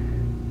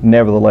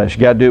 nevertheless.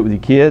 You got to do it with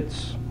your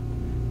kids.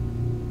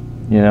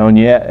 You know,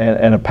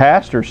 and a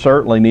pastor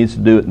certainly needs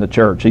to do it in the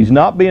church. He's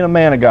not being a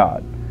man of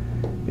God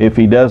if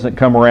he doesn't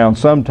come around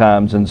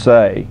sometimes and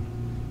say,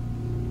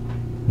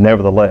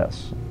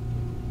 nevertheless,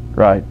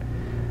 right?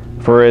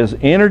 For as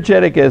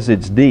energetic as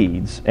its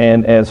deeds,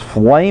 and as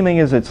flaming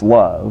as its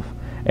love,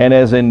 and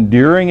as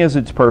enduring as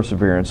its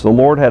perseverance, the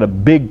Lord had a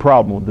big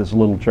problem with this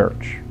little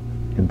church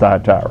in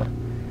Thyatira.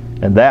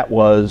 And that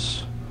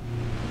was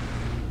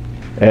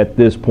at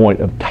this point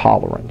of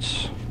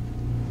tolerance.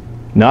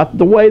 Not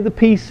the way the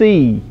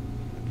PC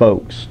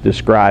folks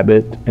describe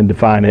it and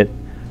define it,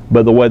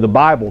 but the way the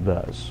Bible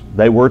does.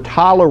 They were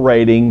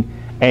tolerating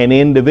an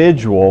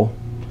individual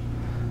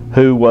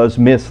who was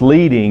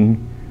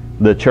misleading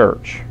the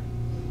church.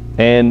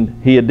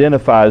 And he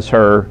identifies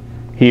her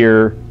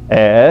here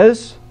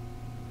as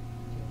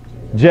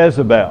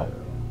Jezebel.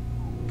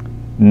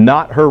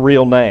 Not her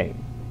real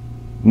name,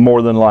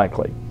 more than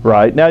likely.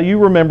 Right? Now you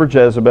remember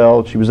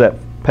Jezebel. She was that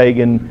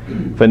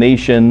pagan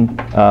Phoenician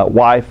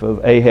wife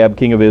of Ahab,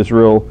 king of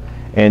Israel,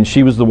 and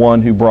she was the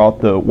one who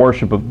brought the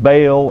worship of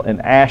Baal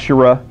and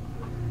Asherah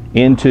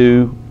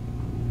into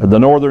the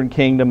northern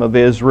kingdom of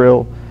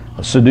Israel,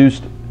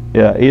 seduced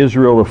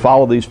Israel to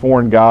follow these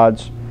foreign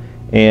gods.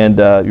 And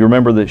you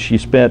remember that she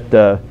spent,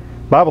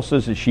 Bible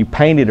says that she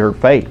painted her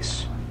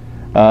face.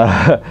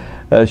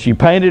 She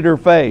painted her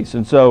face,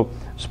 and so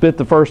spent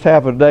the first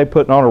half of the day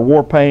putting on her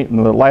war paint,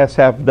 and the last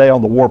half of the day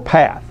on the war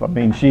path. I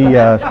mean, she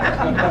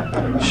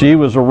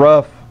was a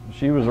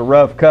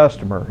rough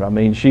customer. I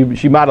mean,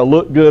 she might have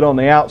looked good on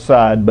the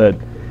outside, but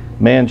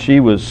man, she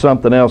was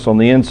something else on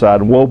the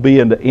inside. And woe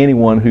be unto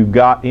anyone who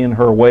got in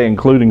her way,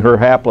 including her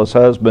hapless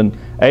husband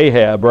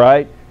Ahab.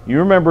 Right? You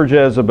remember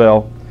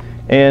Jezebel,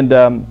 and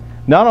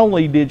not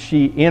only did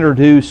she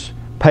introduce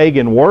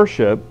pagan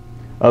worship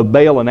of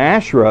Baal and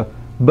Asherah,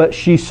 but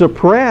she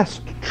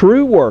suppressed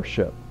true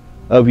worship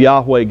of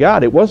Yahweh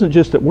God. It wasn't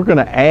just that we're going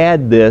to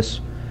add this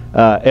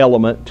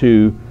element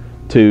to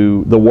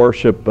the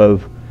worship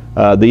of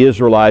the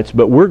Israelites,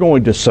 but we're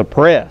going to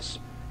suppress.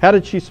 How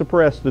did she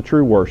suppress the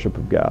true worship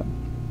of God?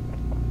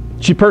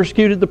 She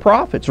persecuted the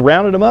prophets,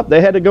 rounded them up.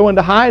 They had to go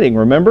into hiding,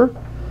 remember?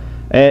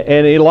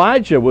 And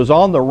Elijah was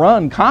on the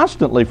run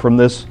constantly from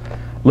this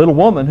little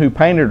woman who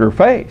painted her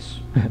face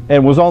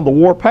and was on the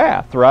war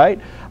path, right?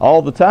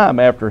 All the time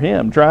after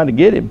him, trying to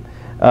get him.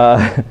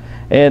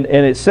 And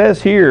it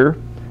says here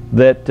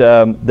that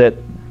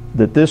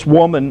that this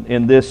woman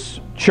in this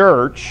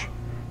church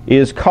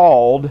is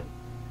called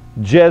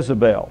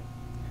Jezebel.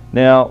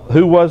 Now,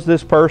 who was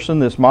this person,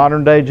 this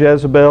modern day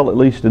Jezebel, at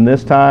least in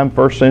this time,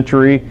 first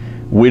century?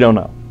 We don't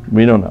know.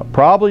 We don't know.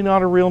 Probably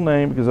not a real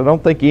name, because I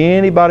don't think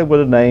anybody would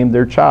have named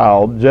their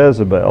child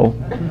Jezebel,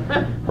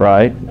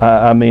 right?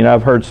 I mean,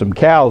 I've heard some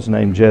cows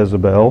named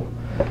Jezebel.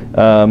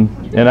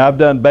 And I've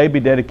done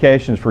baby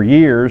dedications for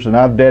years, and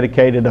I've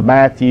dedicated a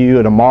Matthew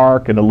and a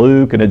Mark and a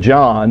Luke and a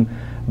John,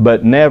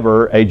 but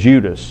never a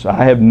Judas.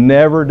 I have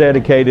never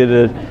dedicated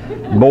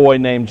a boy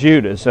named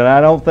Judas, and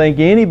I don't think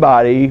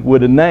anybody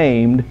would have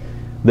named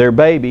their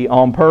baby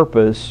on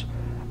purpose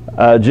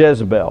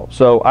Jezebel.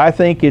 So I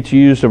think it's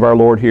used of our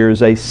Lord here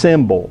as a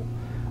symbol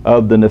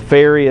of the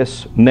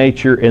nefarious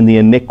nature and the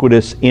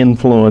iniquitous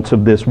influence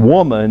of this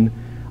woman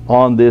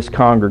on this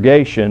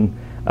congregation.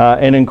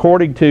 And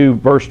according to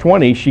verse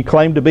 20, she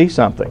claimed to be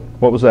something.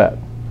 What was that?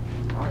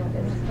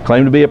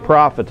 Claimed to be a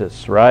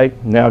prophetess, right?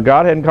 Now,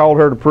 God hadn't called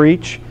her to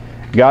preach.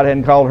 God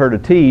hadn't called her to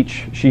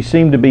teach. She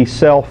seemed to be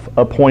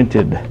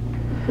self-appointed.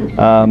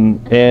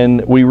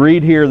 And we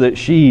read here that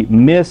she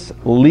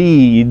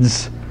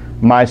misleads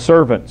my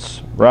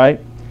servants, right?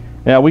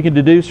 Now, we can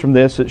deduce from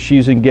this that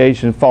she's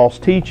engaged in false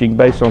teaching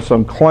based on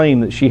some claim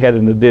that she had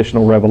an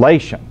additional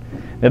revelation.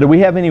 Now, do we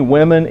have any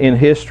women in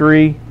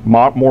history,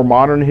 more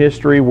modern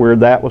history, where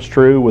that was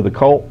true with a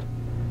cult?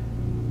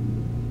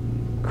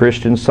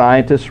 Christian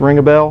Scientists ring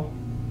a bell?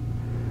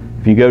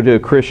 If you go to a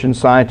Christian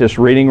Scientist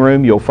reading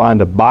room, you'll find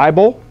a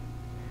Bible,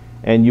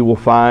 and you will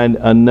find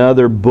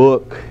another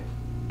book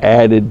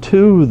added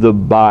to the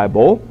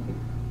Bible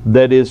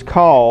that is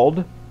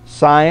called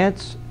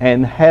Science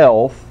and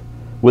Health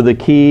with a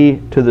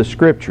Key to the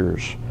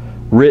Scriptures,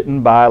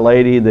 written by a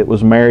lady that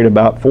was married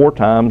about 4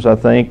 times, I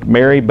think,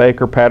 Mary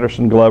Baker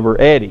Patterson Glover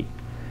Eddy.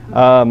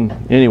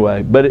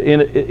 Anyway, but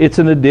it's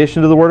an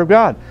addition to the Word of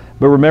God.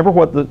 But remember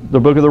what the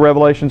book of the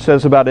Revelation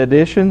says about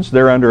additions?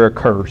 They're under a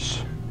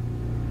curse,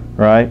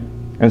 right?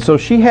 And so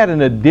she had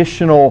an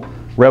additional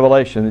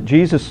revelation that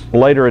Jesus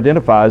later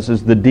identifies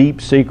as the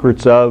deep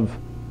secrets of,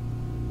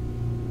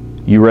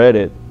 you read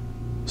it,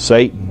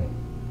 Satan.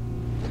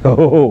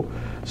 Oh,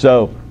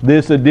 so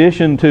this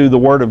addition to the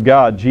Word of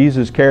God,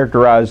 Jesus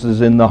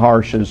characterizes in the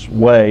harshest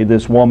way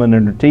this woman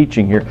and her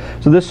teaching here.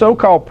 So this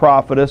so-called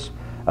prophetess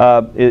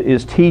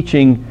is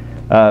teaching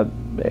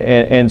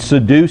and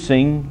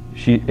seducing,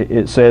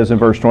 it says in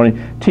verse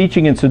 20,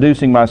 teaching and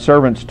seducing my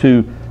servants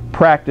to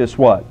practice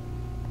what?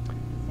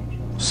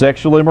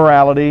 Sexual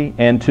immorality,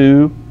 and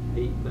to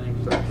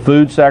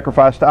food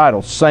sacrificed to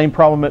idols. Same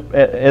problem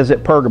as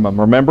at Pergamum.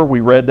 Remember,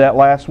 we read that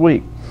last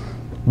week.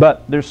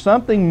 But there's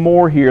something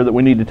more here that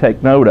we need to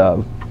take note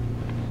of,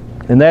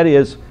 and that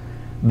is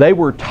they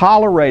were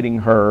tolerating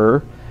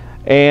her,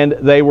 and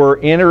they were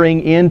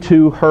entering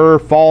into her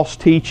false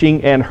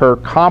teaching and her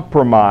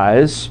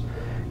compromise,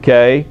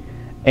 okay?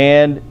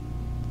 And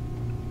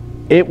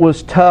it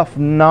was tough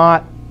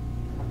not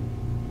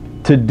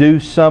to do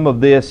some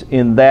of this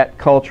in that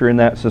culture, in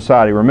that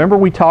society. Remember,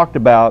 we talked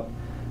about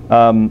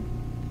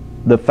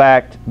the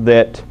fact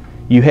that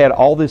you had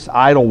all this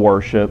idol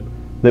worship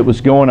that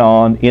was going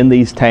on in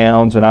these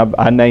towns, and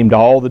I named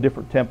all the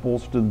different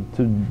temples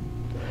to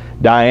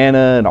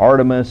Diana and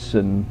Artemis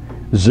and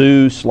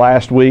Zeus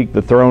last week.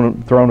 The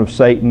throne of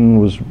Satan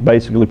was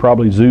basically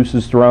probably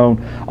Zeus's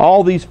throne.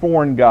 All these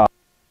foreign gods.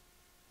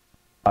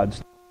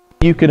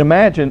 You can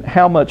imagine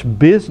how much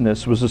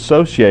business was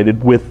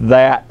associated with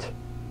that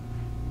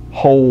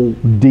whole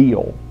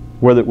deal,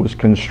 whether it was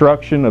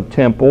construction of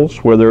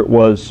temples, whether it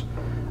was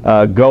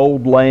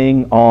gold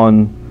laying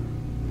on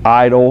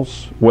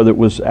idols, whether it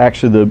was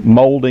actually the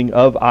molding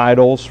of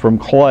idols from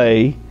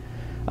clay.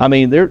 I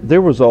mean,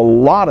 there was a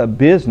lot of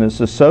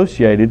business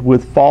associated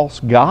with false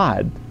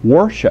god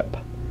worship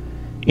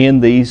in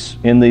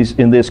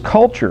this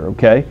culture,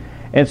 okay?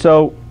 And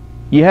so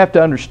you have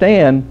to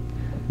understand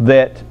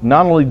that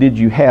not only did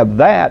you have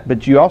that,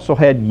 but you also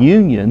had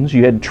unions,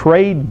 you had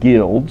trade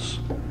guilds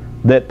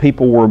that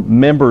people were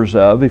members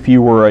of. If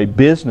you were a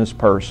business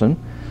person,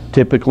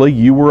 typically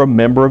you were a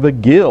member of a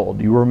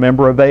guild, you were a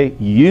member of a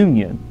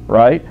union,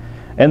 right?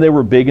 And they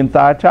were big in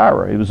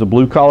Thyatira. It was a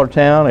blue-collar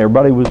town.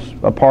 Everybody was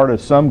a part of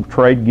some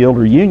trade guild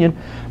or union.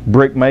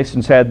 Brick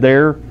masons had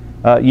their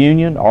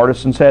union.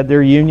 Artisans had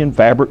their union.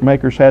 Fabric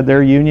makers had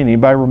their union.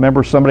 Anybody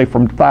remember somebody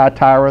from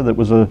Thyatira that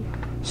was a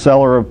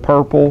seller of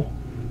purple?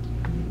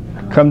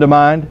 Come to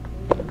mind?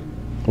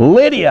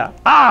 Lydia.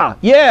 Ah,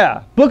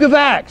 yeah. Book of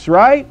Acts,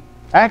 right?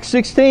 Acts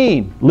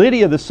 16.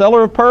 Lydia, the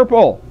seller of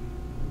purple.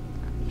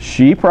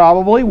 She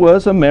probably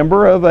was a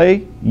member of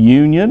a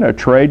union, a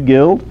trade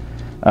guild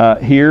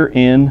here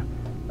in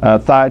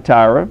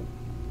Thyatira.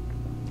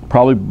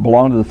 Probably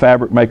belonged to the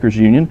Fabric Makers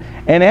Union.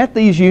 And at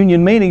these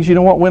union meetings, you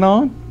know what went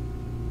on?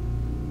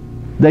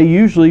 They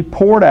usually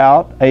poured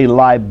out a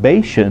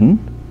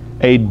libation,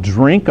 a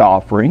drink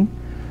offering,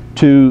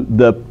 to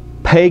the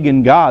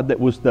pagan god that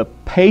was the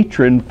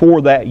patron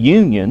for that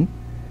union.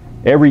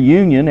 Every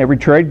union, every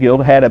trade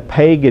guild had a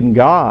pagan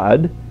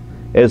god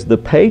as the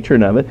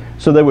patron of it.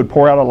 So they would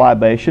pour out a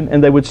libation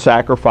and they would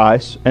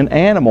sacrifice an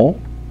animal,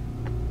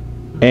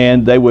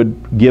 and they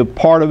would give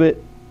part of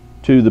it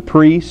to the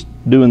priest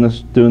doing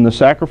the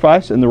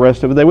sacrifice, and the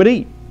rest of it they would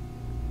eat.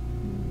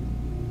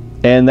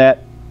 And that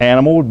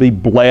animal would be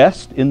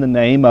blessed in the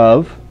name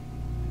of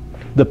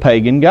the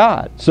pagan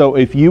god. So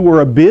if you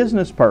were a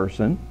business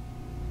person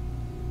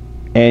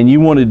and you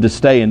wanted to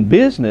stay in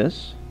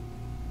business,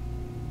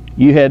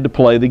 you had to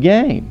play the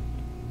game.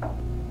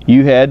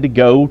 You had to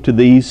go to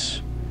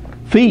these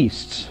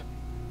feasts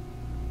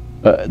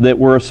that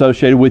were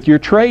associated with your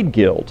trade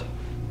guild.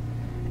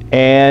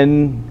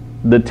 And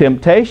the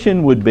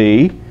temptation would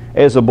be,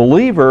 as a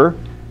believer,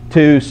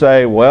 to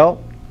say,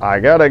 well, I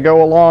got to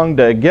go along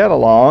to get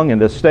along, and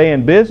to stay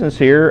in business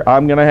here,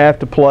 I'm going to have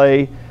to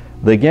play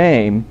the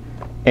game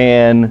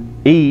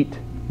and eat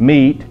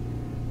meat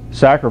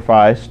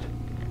sacrificed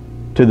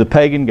to the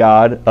pagan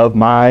god of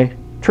my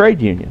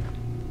trade union.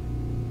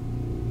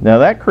 Now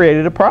that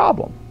created a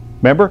problem.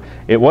 Remember,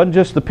 it wasn't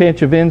just the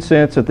pinch of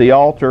incense at the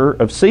altar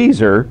of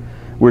Caesar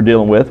we're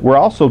dealing with. We're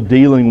also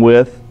dealing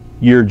with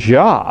your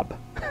job,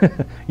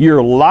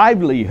 your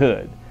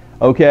livelihood,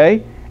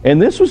 okay?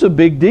 And this was a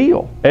big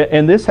deal.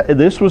 And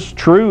this was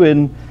true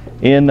in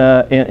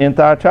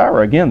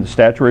Thyatira. Again, the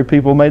statuary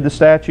people made the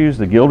statues,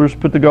 the gilders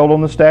put the gold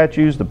on the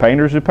statues, the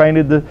painters who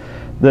painted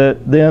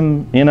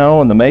them, you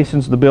know, and the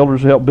masons, the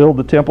builders who helped build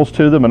the temples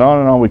to them, and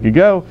on we could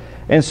go.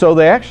 And so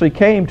they actually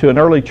came to an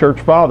early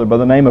church father by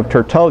the name of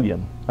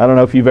Tertullian. I don't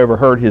know if you've ever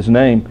heard his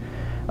name,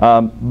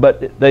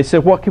 but they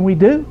said, what can we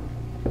do?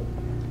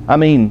 I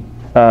mean,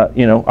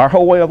 you know, our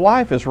whole way of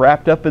life is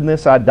wrapped up in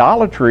this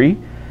idolatry.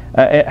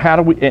 How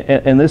do we?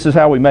 And this is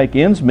how we make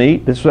ends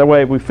meet. This is the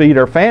way we feed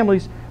our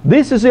families.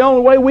 This is the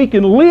only way we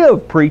can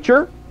live,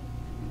 preacher,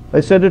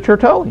 they said to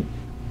Tertullian.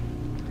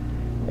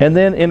 And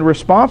then in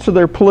response to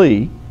their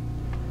plea,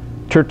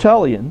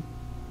 Tertullian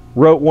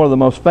wrote one of the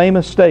most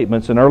famous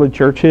statements in early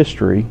church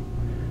history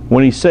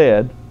when he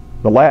said,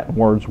 the Latin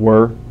words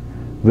were,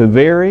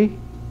 vivere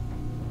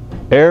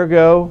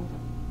ergo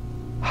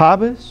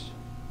habes.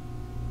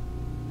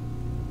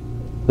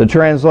 The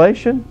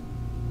translation,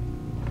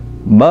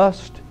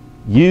 must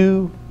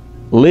you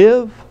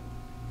live?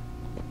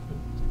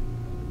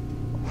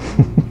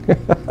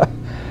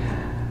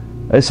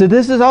 They said,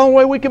 this is the only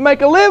way we can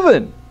make a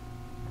living.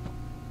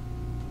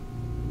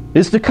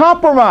 Is to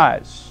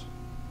compromise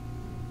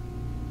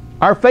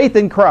our faith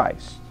in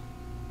Christ.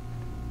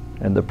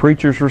 And the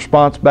preacher's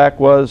response back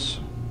was,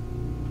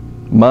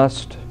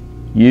 must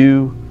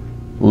you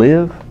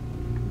live?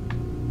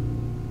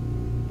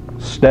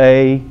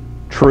 Stay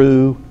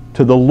true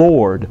to the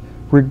Lord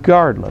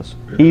regardless,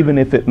 even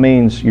if it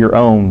means your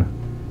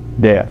own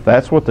death.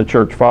 That's what the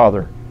church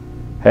father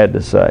had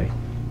to say.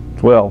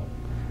 Well,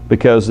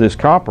 because this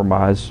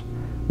compromise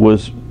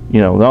was,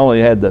 you know, not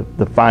only had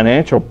the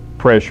financial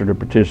pressure to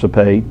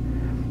participate,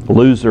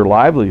 lose their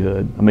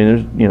livelihood. I mean,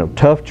 there's, you know,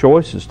 tough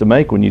choices to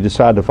make when you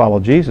decide to follow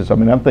Jesus. I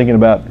mean, I'm thinking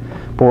about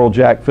poor old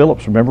Jack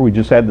Phillips. Remember, we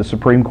just had the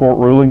Supreme Court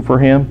ruling for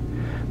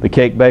him, the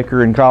cake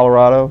baker in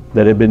Colorado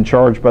that had been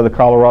charged by the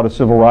Colorado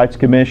Civil Rights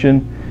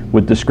Commission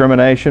with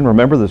discrimination.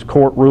 Remember, this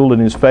court ruled in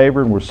his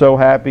favor, and we're so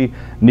happy.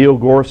 Neil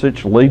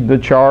Gorsuch leading the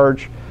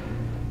charge,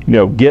 you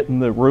know, getting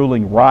the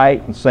ruling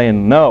right and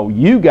saying, no,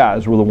 you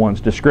guys were the ones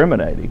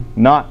discriminating,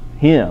 not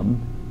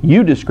him.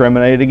 You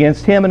discriminated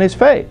against him and his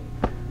faith.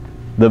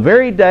 The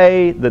very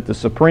day that the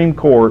Supreme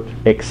Court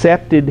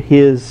accepted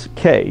his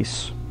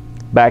case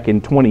back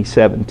in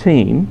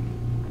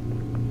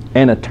 2017,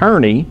 an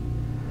attorney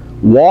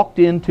walked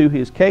into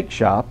his cake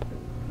shop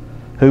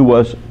who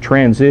was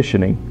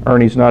transitioning.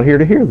 Ernie's not here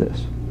to hear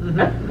this.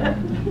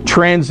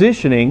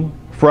 Transitioning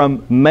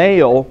from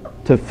male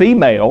to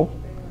female,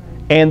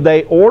 and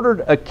they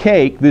ordered a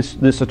cake.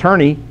 This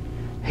attorney,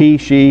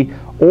 she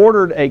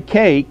ordered a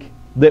cake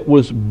that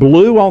was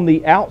blue on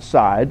the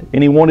outside,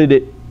 and he wanted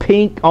it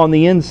pink on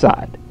the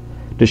inside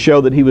to show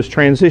that he was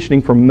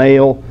transitioning from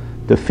male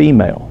to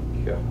female.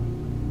 Yeah.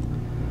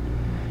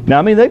 Now,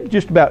 I mean, they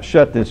just about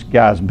shut this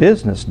guy's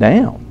business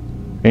down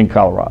in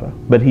Colorado,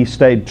 but he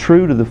stayed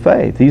true to the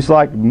faith. He's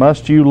like,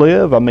 must you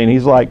live? I mean,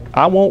 he's like,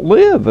 I won't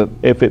live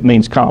if it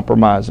means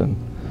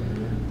compromising.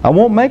 I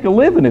won't make a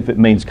living if it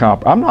means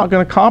I'm not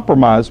going to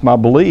compromise my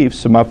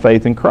beliefs and my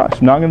faith in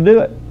Christ. I'm not going to do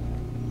it.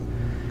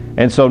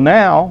 And so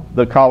now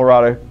the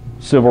Colorado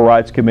Civil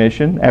Rights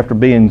Commission, after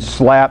being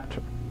slapped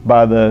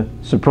by the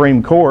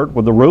Supreme Court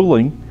with the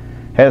ruling,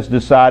 has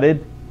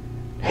decided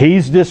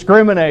he's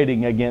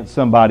discriminating against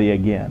somebody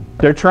again.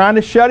 They're trying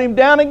to shut him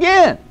down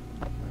again.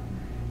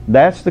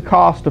 That's the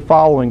cost of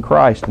following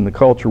Christ in the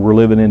culture we're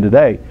living in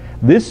today.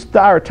 This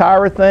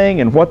Thyatira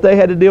thing and what they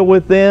had to deal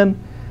with then,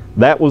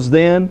 that was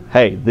then.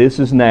 Hey, this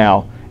is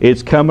now.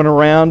 It's coming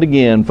around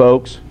again,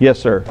 folks. Yes,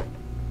 sir.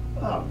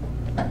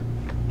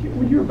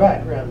 With your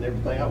background and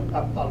everything,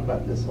 I've thought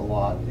about this a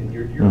lot, and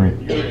you're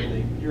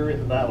in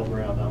the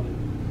battleground of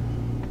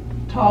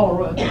it.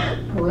 Tolerance,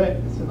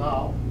 correctness, and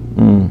all.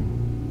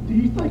 Do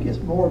you think it's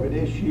more of an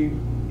issue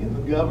in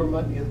the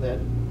government in that?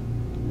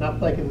 And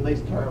I'm thinking in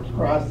these terms.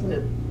 Christ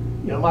said,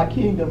 "You know, my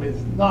kingdom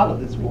is not of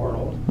this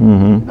world."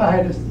 I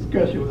had this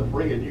discussion with a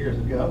friend years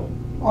ago.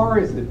 Or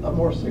is it a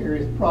more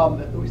serious problem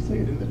that we see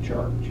it in the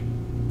church?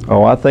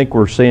 Oh, I think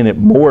we're seeing it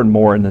more and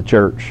more in the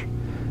church.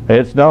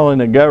 It's not only in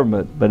the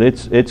government, but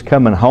it's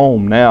coming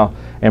home now,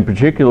 and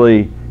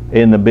particularly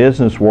in the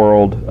business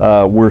world,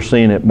 we're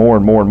seeing it more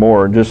and more and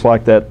more. And just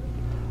like that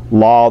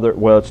law that,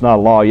 well, it's not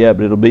a law yet,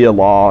 but it'll be a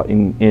law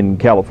in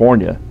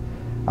California.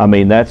 I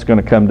mean, that's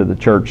going to come to the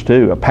church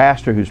too. A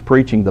pastor who's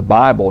preaching the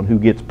Bible and who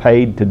gets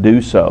paid to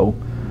do so,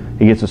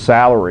 he gets a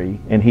salary,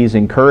 and he's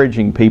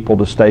encouraging people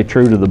to stay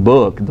true to the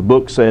book. The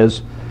book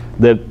says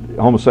that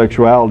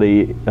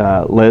homosexuality,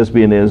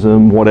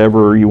 lesbianism,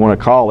 whatever you want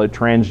to call it,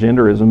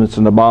 transgenderism, it's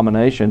an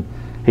abomination.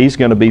 He's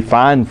going to be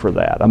fined for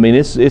that. I mean,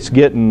 it's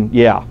getting,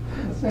 yeah.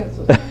 In the sense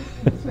of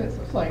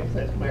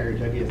same-sex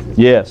marriage, I guess.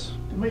 Yes.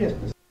 To me,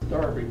 it's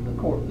disturbing,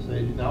 the court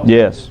decision.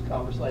 Yes. This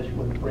conversation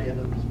with a friend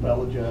of this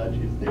fellow judge,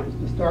 it was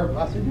disturbing.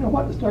 I said, you know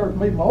what disturbs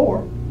me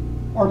more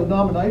are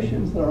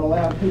denominations that are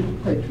allowing people to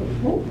preach from the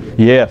pulpit.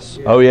 Yes.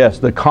 Oh, yes.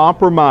 The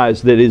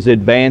compromise that is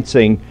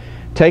advancing,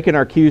 taking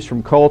our cues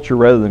from culture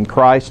rather than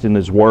Christ and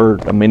His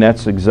Word. I mean,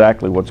 that's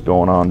exactly what's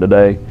going on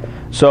today.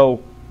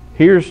 So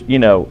here's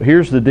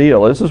the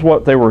deal. This is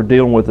what they were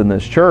dealing with in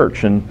this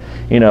church, and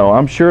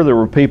I'm sure there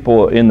were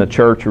people in the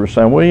church who were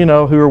saying,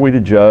 well, who are we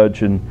to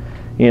judge? And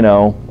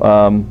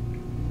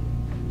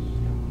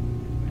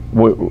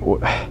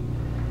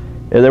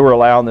they were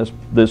allowing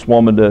this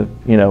woman to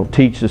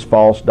teach this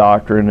false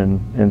doctrine,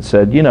 and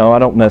said, I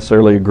don't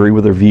necessarily agree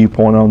with her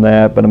viewpoint on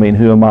that, but I mean,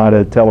 who am I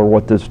to tell her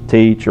what to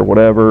teach or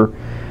whatever?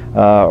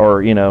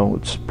 Or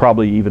it's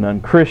probably even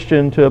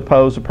unchristian to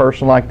oppose a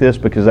person like this,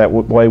 because that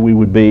way we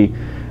would be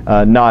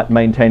not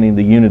maintaining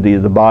the unity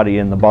of the body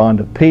and the bond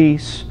of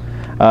peace.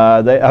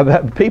 I've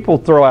had people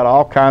throw out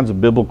all kinds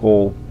of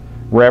biblical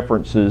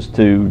references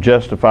to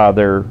justify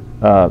their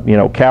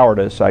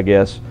cowardice, I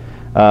guess.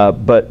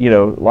 But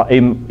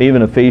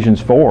even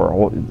Ephesians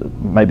 4,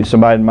 maybe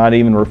somebody might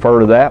even refer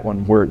to that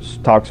one, where it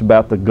talks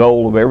about the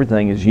goal of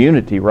everything is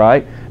unity,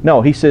 right?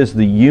 No, he says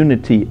the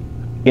unity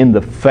in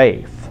the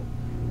faith.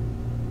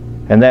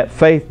 And that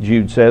faith,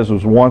 Jude says,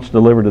 was once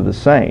delivered to the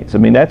saints. I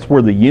mean, that's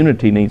where the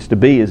unity needs to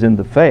be, is in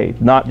the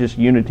faith, not just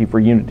unity for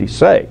unity's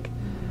sake,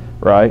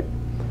 right?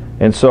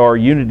 And so our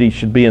unity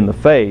should be in the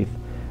faith,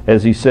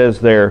 as he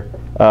says there,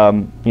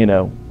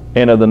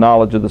 and of the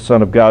knowledge of the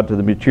Son of God, to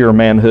the mature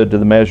manhood, to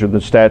the measure of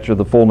the stature of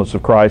the fullness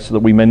of Christ, so that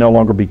we may no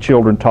longer be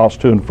children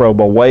tossed to and fro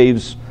by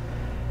waves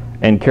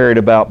and carried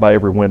about by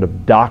every wind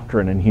of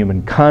doctrine and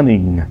human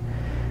cunning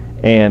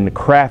and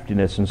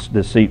craftiness and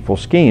deceitful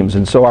schemes.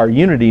 And so our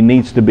unity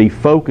needs to be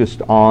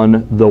focused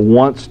on the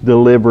once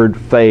delivered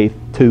faith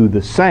to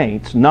the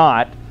saints,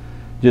 not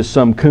just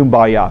some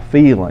kumbaya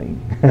feeling.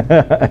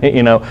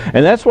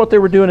 And that's what they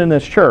were doing in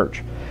this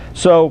church.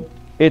 So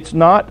it's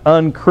not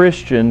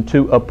unchristian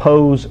to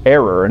oppose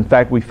error. In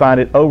fact, we find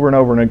it over and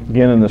over and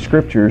again in the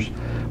Scriptures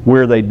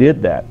where they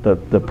did that.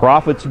 The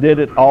prophets did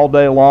it all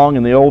day long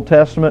in the Old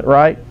Testament,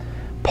 right?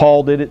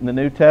 Paul did it in the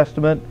New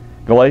Testament.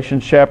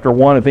 Galatians chapter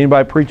 1, if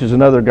anybody preaches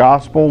another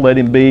gospel, let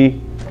him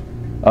be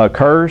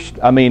cursed.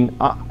 I mean,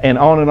 and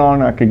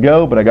on I could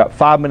go, but I got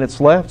 5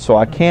 minutes left, so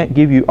I can't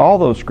give you all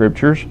those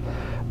Scriptures.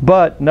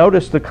 But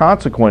notice the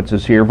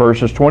consequences here,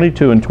 verses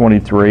 22 and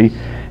 23.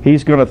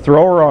 He's going to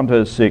throw her onto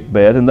a sick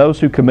bed, and those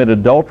who commit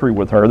adultery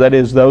with her, that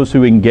is, those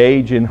who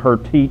engage in her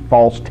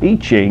false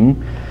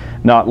teaching,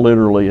 not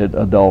literally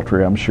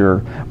adultery, I'm sure,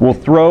 I'm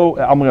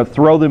going to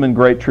throw them in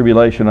great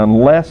tribulation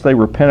unless they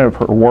repent of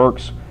her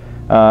works,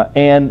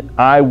 and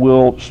I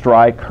will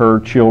strike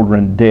her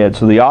children dead.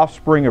 So the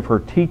offspring of her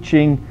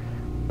teaching,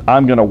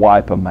 I'm going to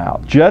wipe them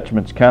out.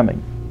 Judgment's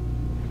coming.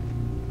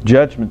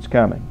 Judgment's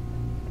coming.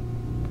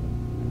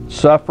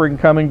 Suffering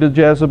coming to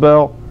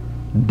Jezebel,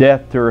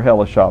 death to her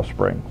hellish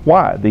offspring.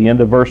 Why? The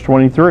end of verse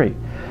 23.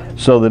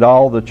 So that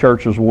all the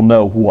churches will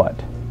know what?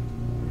 That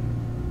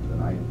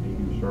I am he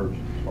who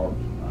searches hearts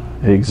and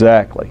minds.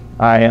 Exactly.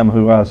 I am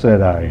who I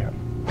said I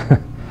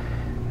am.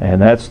 And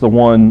that's the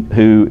one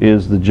who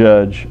is the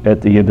judge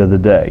at the end of the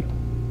day.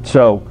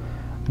 So,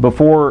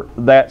 before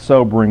that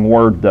sobering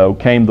word, though,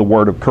 came the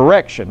word of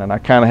correction. And I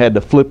kind of had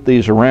to flip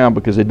these around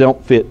because they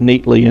don't fit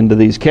neatly into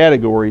these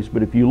categories.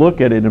 But if you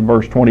look at it in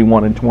verse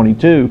 21 and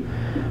 22,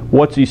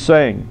 what's he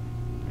saying?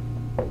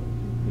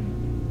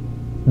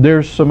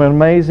 There's some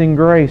amazing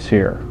grace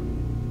here.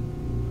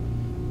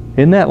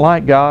 Isn't that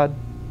like God?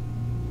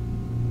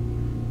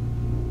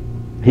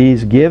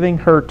 He's giving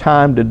her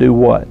time to do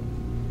what?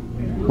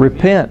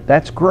 Repent.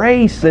 That's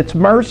grace. That's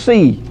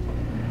mercy.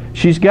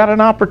 She's got an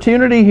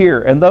opportunity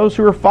here, and those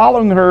who are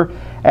following her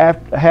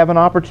have an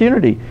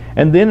opportunity.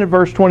 And then in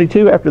verse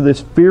 22, after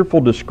this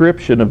fearful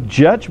description of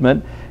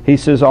judgment, he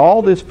says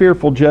all this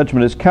fearful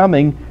judgment is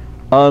coming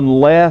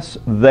unless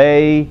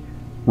they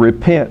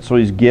repent. So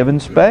he's given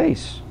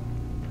space.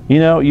 You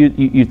know,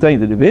 you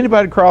think that if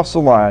anybody crossed the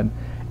line,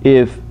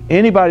 if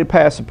anybody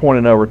passed the point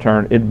of no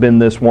return, it'd been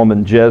this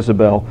woman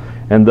Jezebel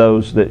and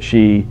those that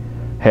she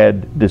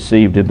had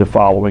deceived into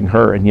following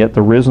her. And yet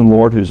the risen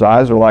Lord, whose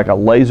eyes are like a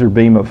laser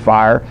beam of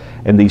fire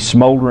and these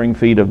smoldering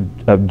feet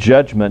of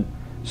judgment,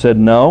 said,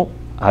 no,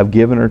 I've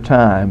given her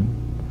time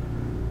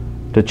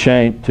to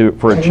change,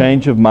 for a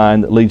change of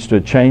mind that leads to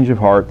a change of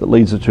heart, that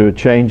leads to a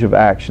change of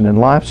action and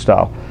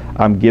lifestyle.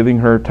 I'm giving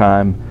her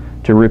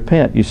time to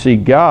repent. You see,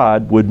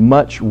 God would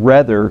much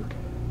rather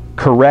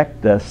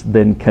correct us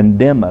than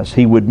condemn us.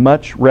 He would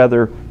much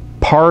rather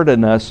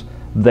pardon us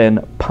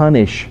than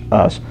punish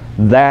us.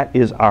 That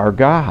is our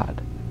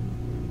God.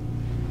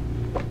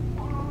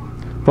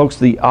 Folks,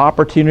 the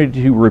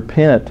opportunity to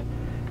repent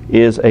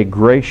is a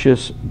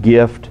gracious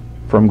gift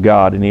from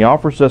God, and He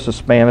offers us a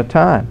span of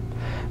time.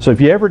 So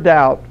if you ever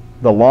doubt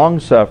the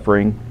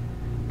long-suffering,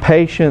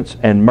 patience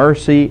and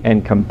mercy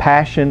and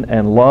compassion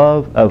and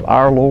love of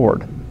our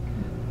Lord,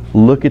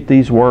 look at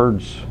these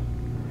words.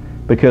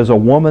 Because a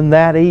woman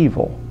that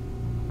evil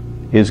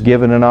is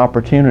given an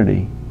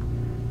opportunity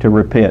to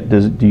repent.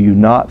 Do you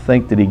not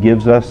think that He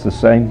gives us the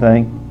same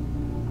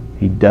thing?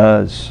 He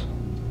does.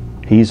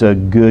 He's a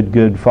good,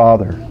 good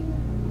Father.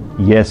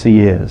 Yes,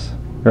 He is.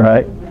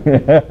 Right?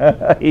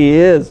 He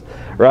is.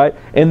 Right?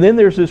 And then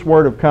there's this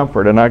word of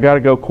comfort, and I got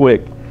to go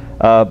quick.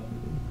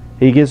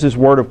 He gives this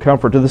word of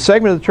comfort to the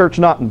segment of the church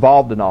not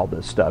involved in all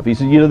this stuff. He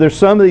said, you know, there's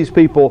some of these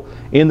people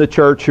in the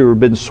church who have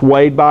been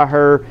swayed by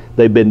her,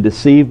 they've been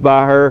deceived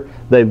by her,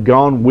 they've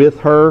gone with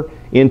her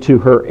into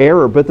her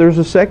error, but there's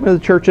a segment of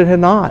the church that had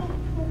not.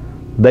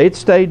 They'd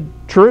stayed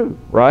true,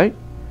 right?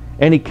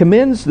 And he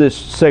commends this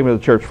segment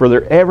of the church for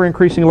their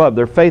ever-increasing love,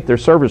 their faith, their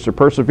service, their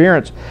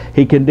perseverance.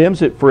 He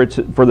condemns it for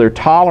their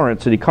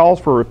tolerance, and he calls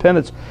for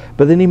repentance.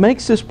 But then he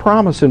makes this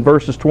promise in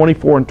verses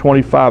 24 and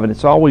 25, and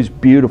it's always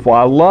beautiful.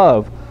 I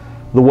love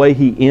the way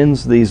he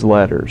ends these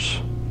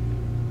letters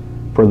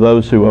for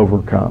those who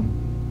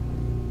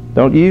overcome.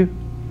 Don't you?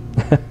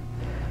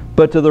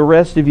 But to the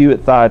rest of you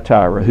at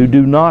Thyatira who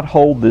do not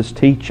hold this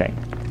teaching,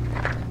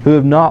 who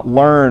have not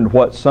learned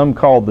what some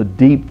call the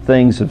deep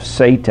things of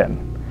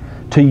Satan,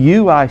 to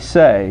you I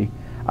say,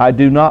 I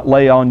do not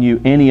lay on you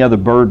any other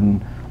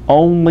burden,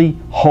 only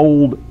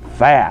hold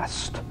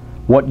fast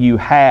what you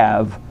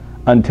have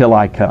until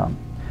I come.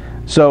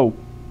 So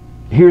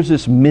here's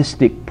this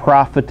mystic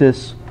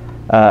prophetess,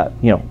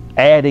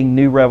 adding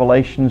new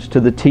revelations to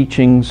the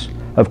teachings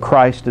of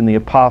Christ and the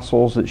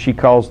apostles that she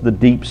calls the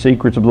deep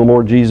secrets of the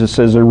Lord Jesus,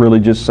 says they're really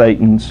just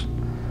Satan's.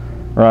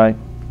 Right?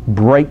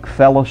 Break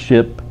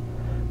fellowship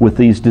with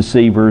these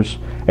deceivers,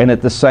 and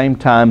at the same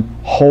time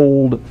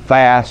hold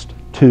fast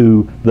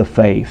to the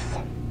faith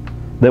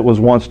that was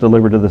once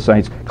delivered to the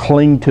saints.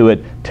 Cling to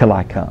it till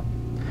I come.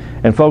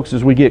 And folks,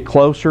 as we get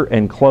closer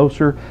and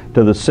closer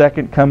to the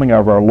second coming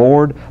of our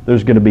Lord,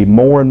 there's going to be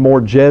more and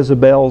more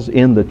Jezebels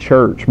in the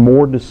church,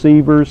 more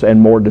deceivers and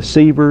more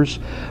deceivers,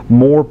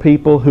 more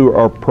people who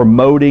are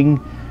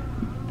promoting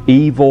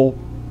evil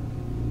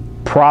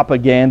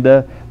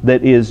propaganda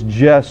that is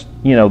just,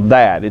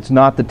 that. It's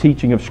not the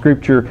teaching of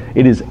Scripture.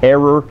 It is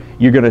error.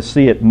 You're going to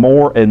see it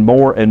more and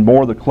more and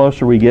more the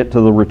closer we get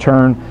to the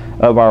return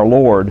of our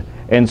Lord.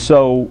 And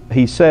so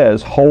he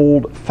says,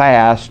 hold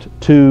fast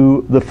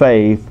to the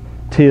faith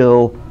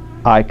till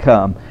I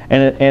come.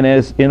 And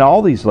as in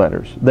all these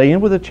letters, they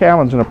end with a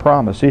challenge and a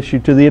promise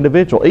issued to the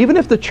individual. Even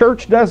if the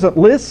church doesn't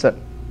listen,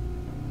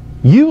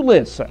 you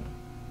listen,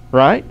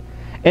 right?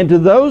 And to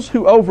those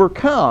who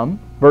overcome,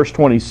 verse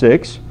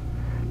 26,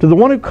 to the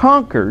one who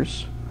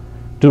conquers,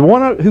 to the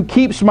one who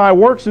keeps my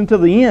works until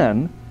the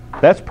end,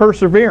 that's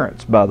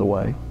perseverance, by the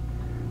way.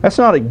 That's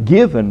not a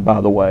given, by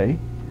the way.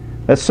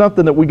 That's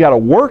something that we got to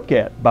work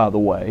at, by the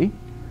way.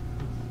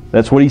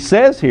 That's what he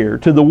says here.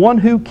 To the one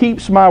who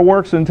keeps my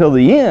works until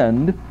the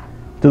end,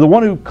 to the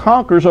one who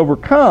conquers,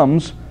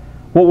 overcomes,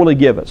 what will he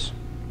give us?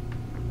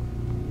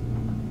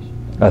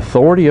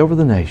 Authority over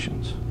the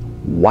nations.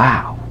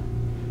 Wow.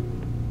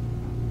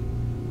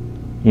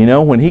 You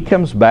know, when He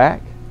comes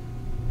back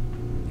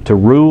to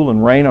rule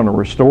and reign on a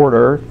restored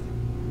earth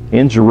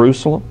in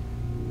Jerusalem,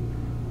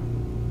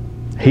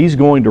 He's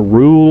going to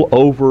rule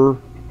over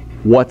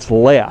what's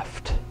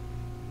left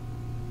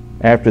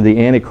after the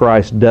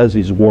Antichrist does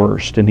his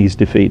worst and he's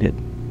defeated.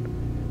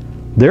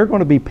 There are going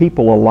to be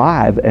people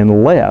alive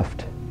and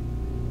left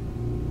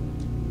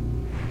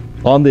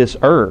on this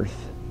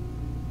earth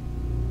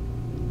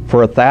for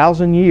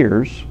 1,000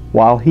 years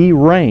while He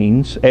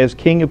reigns as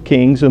King of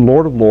Kings and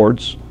Lord of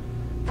Lords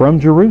from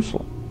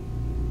Jerusalem.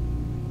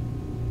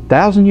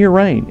 1,000-year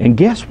reign. And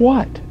guess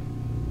what?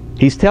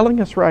 He's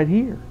telling us right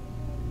here,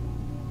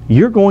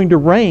 you're going to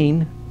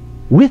reign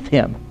with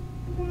Him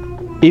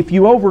if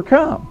you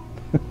overcome.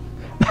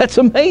 That's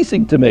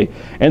amazing to me.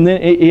 And then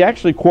he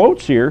actually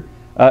quotes here,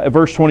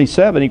 verse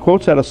 27, he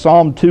quotes out of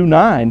Psalm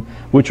 2:9,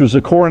 which was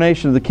the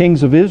coronation of the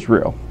kings of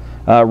Israel,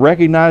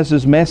 recognized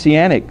as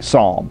messianic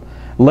psalm,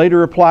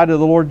 later applied to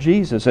the Lord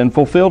Jesus and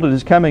fulfilled at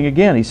His coming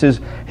again. He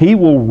says He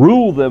will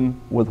rule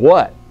them with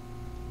what?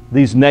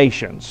 These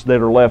nations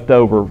that are left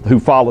over who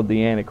followed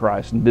the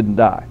Antichrist and didn't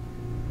die.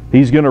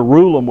 He's going to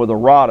rule them with a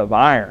rod of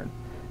iron,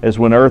 as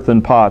when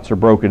earthen pots are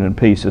broken in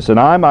pieces. And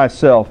I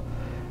myself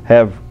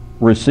have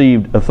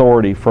received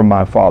authority from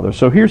my Father.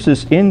 So here's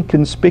this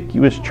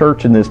inconspicuous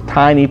church in this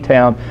tiny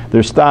town.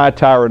 There's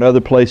Thyatira and other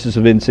places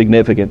of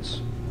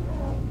insignificance.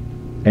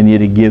 And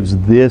yet He gives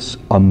this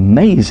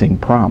amazing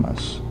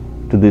promise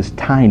to this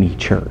tiny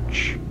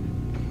church.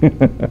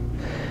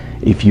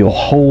 If you'll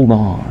hold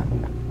on,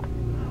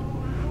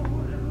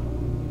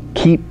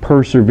 keep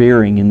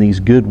persevering in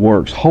these good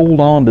works, hold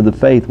on to the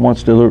faith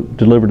once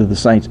delivered to the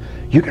saints,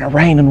 you're going to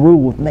reign and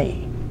rule with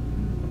Me.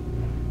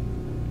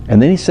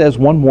 And then He says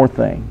one more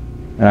thing.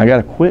 And I got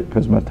to quit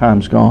because my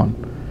time's gone.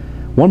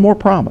 One more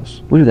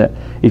promise. Look at that.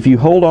 If you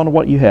hold on to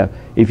what you have,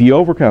 if you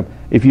overcome,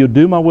 if you'll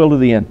do My will to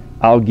the end,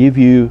 I'll give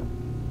you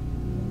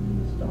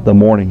the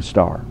morning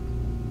star.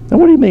 Now,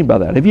 what do you mean by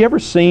that? Have you ever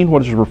seen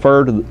what is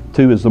referred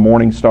to as the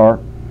morning star?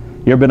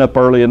 You ever been up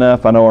early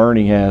enough? I know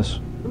Ernie has.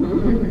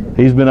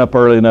 He's been up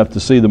early enough to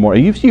see the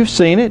morning. You've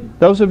seen it.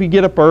 Those of you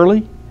get up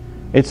early.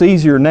 It's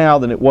easier now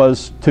than it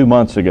was 2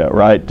 months ago,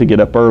 right? To get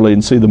up early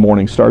and see the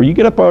morning star. You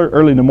get up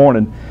early in the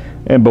morning,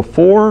 and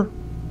before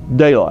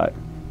daylight,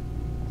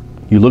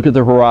 you look at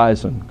the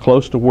horizon,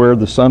 close to where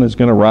the sun is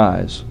going to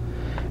rise,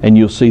 and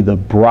you'll see the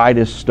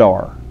brightest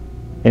star.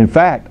 In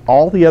fact,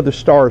 all the other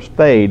stars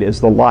fade as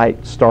the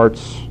light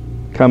starts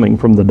coming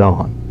from the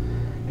dawn,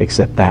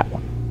 except that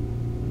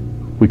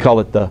one. We call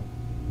it the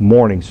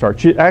morning star.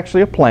 It's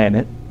actually a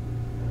planet,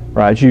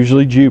 right? It's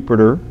usually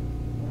Jupiter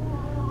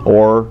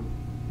or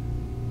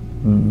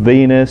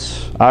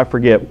Venus. I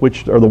forget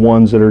which are the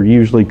ones that are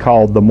usually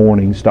called the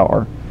morning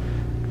star.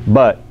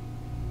 But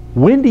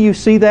when do you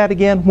see that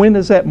again? When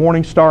is that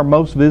morning star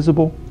most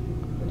visible?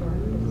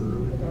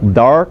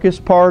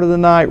 Darkest part of the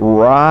night,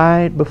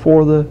 right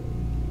before the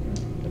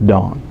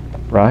dawn,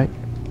 right?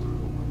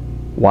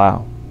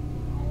 Wow.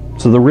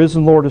 So the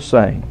risen Lord is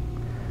saying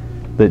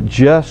that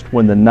just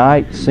when the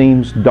night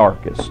seems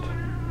darkest,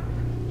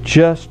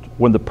 just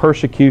when the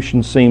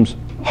persecution seems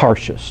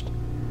harshest,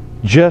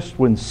 just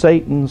when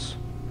Satan's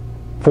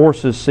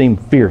forces seem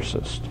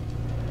fiercest,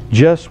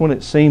 just when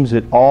it seems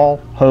that all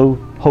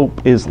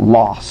hope is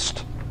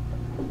lost,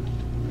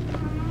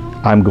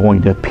 I'm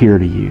going to appear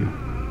to you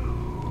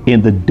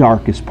in the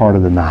darkest part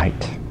of the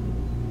night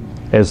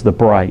as the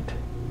bright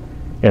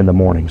and the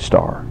morning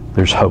star.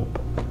 There's hope.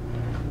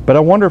 But I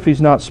wonder if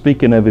He's not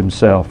speaking of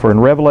Himself. For in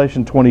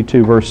Revelation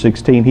 22 verse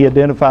 16, He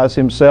identifies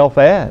Himself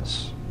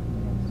as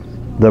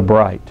the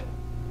bright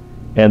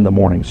and the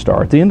morning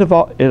star. At the end of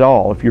it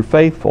all, if you're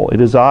faithful, it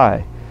is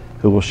I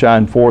who will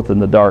shine forth in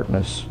the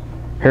darkness,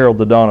 herald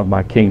the dawn of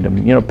My kingdom.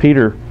 You know,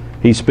 Peter,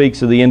 he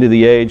speaks of the end of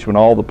the age when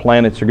all the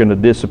planets are going to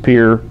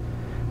disappear.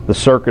 The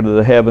circuit of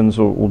the heavens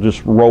will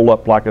just roll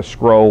up like a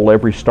scroll.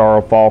 Every star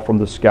will fall from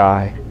the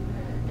sky.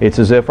 It's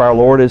as if our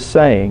Lord is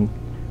saying,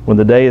 when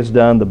the day is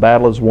done, the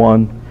battle is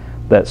won,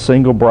 that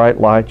single bright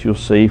light you'll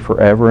see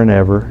forever and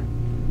ever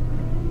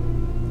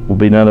will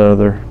be none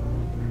other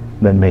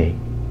than Me.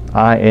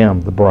 I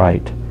am the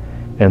bright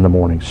and the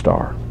morning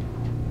star.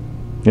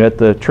 At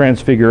the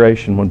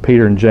Transfiguration, when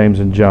Peter and James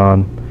and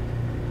John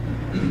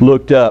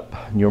looked up,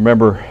 you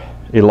remember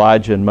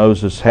Elijah and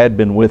Moses had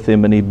been with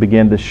Him, and he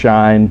began to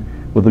shine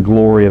with the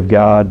glory of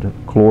God,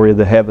 glory of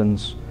the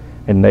heavens,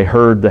 and they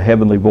heard the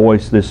heavenly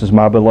voice, "This is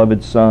My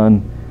beloved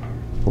Son,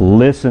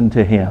 listen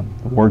to Him."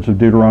 The words of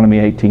Deuteronomy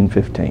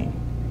 18:15.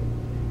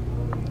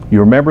 You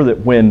remember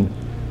that when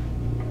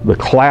the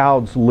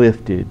clouds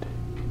lifted,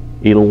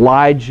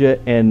 Elijah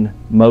and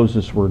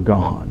Moses were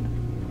gone.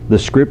 The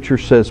Scripture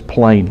says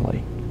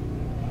plainly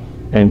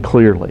and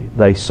clearly,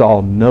 they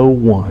saw no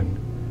one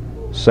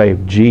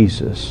save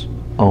Jesus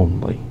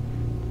only.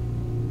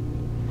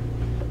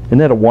 Isn't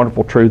that a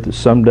wonderful truth, that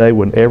someday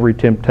when every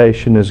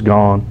temptation is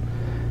gone,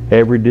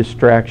 every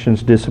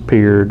distraction's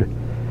disappeared,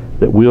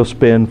 that we'll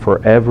spend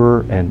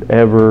forever and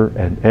ever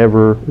and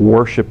ever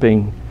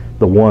worshiping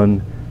the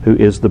one who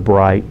is the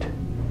bright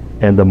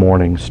and the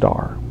morning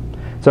star.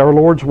 It's our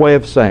Lord's way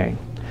of saying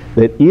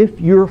that if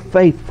you're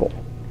faithful,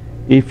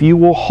 if you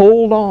will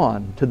hold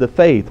on to the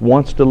faith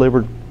once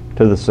delivered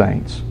to the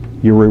saints,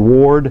 your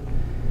reward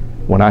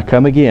when I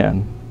come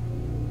again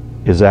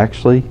is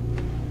actually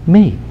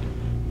me,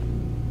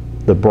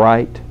 the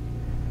bright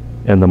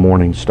and the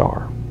morning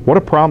star. What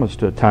a promise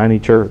to a tiny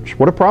church.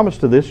 What a promise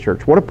to this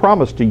church. What a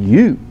promise to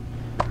you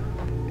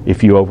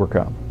if you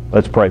overcome.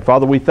 Let's pray.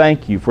 Father, we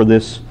thank you for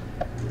this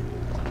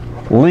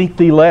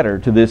lengthy letter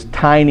to this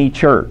tiny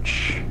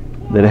church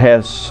that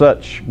has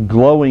such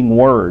glowing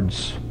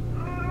words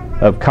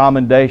of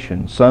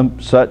commendation,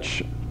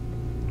 such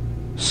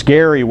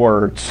scary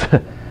words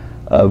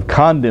of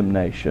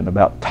condemnation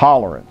about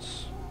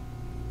tolerance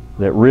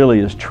that really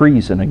is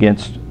treason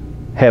against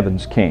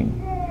heaven's King.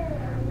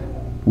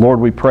 Lord,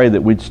 we pray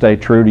that we'd stay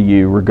true to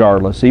you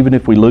regardless, even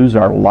if we lose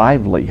our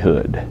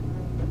livelihood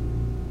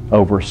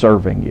over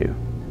serving you.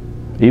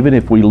 Even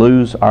if we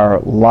lose our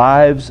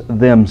lives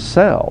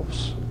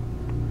themselves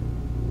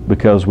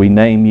because we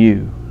name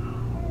you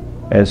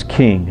as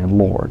King and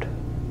Lord.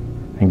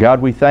 And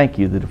God, we thank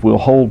you that if we'll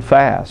hold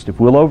fast, if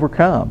we'll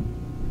overcome,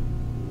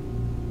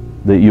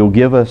 that you'll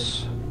give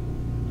us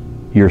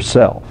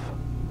yourself,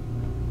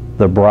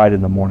 the bright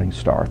and the morning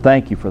star.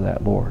 Thank you for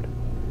that, Lord.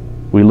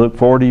 We look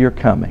forward to your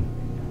coming,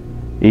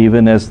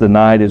 even as the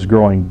night is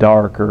growing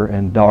darker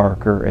and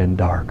darker and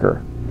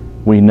darker.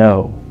 We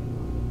know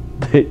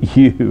that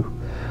you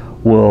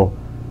will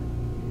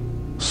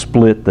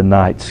split the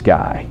night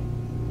sky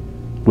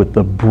with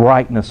the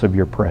brightness of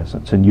your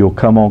presence, and you'll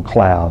come on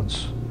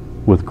clouds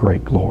with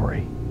great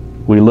glory.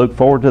 We look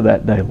forward to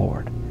that day,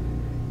 Lord.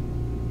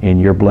 In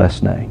your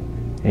blessed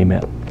name,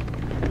 amen.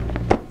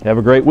 Have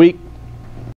a great week.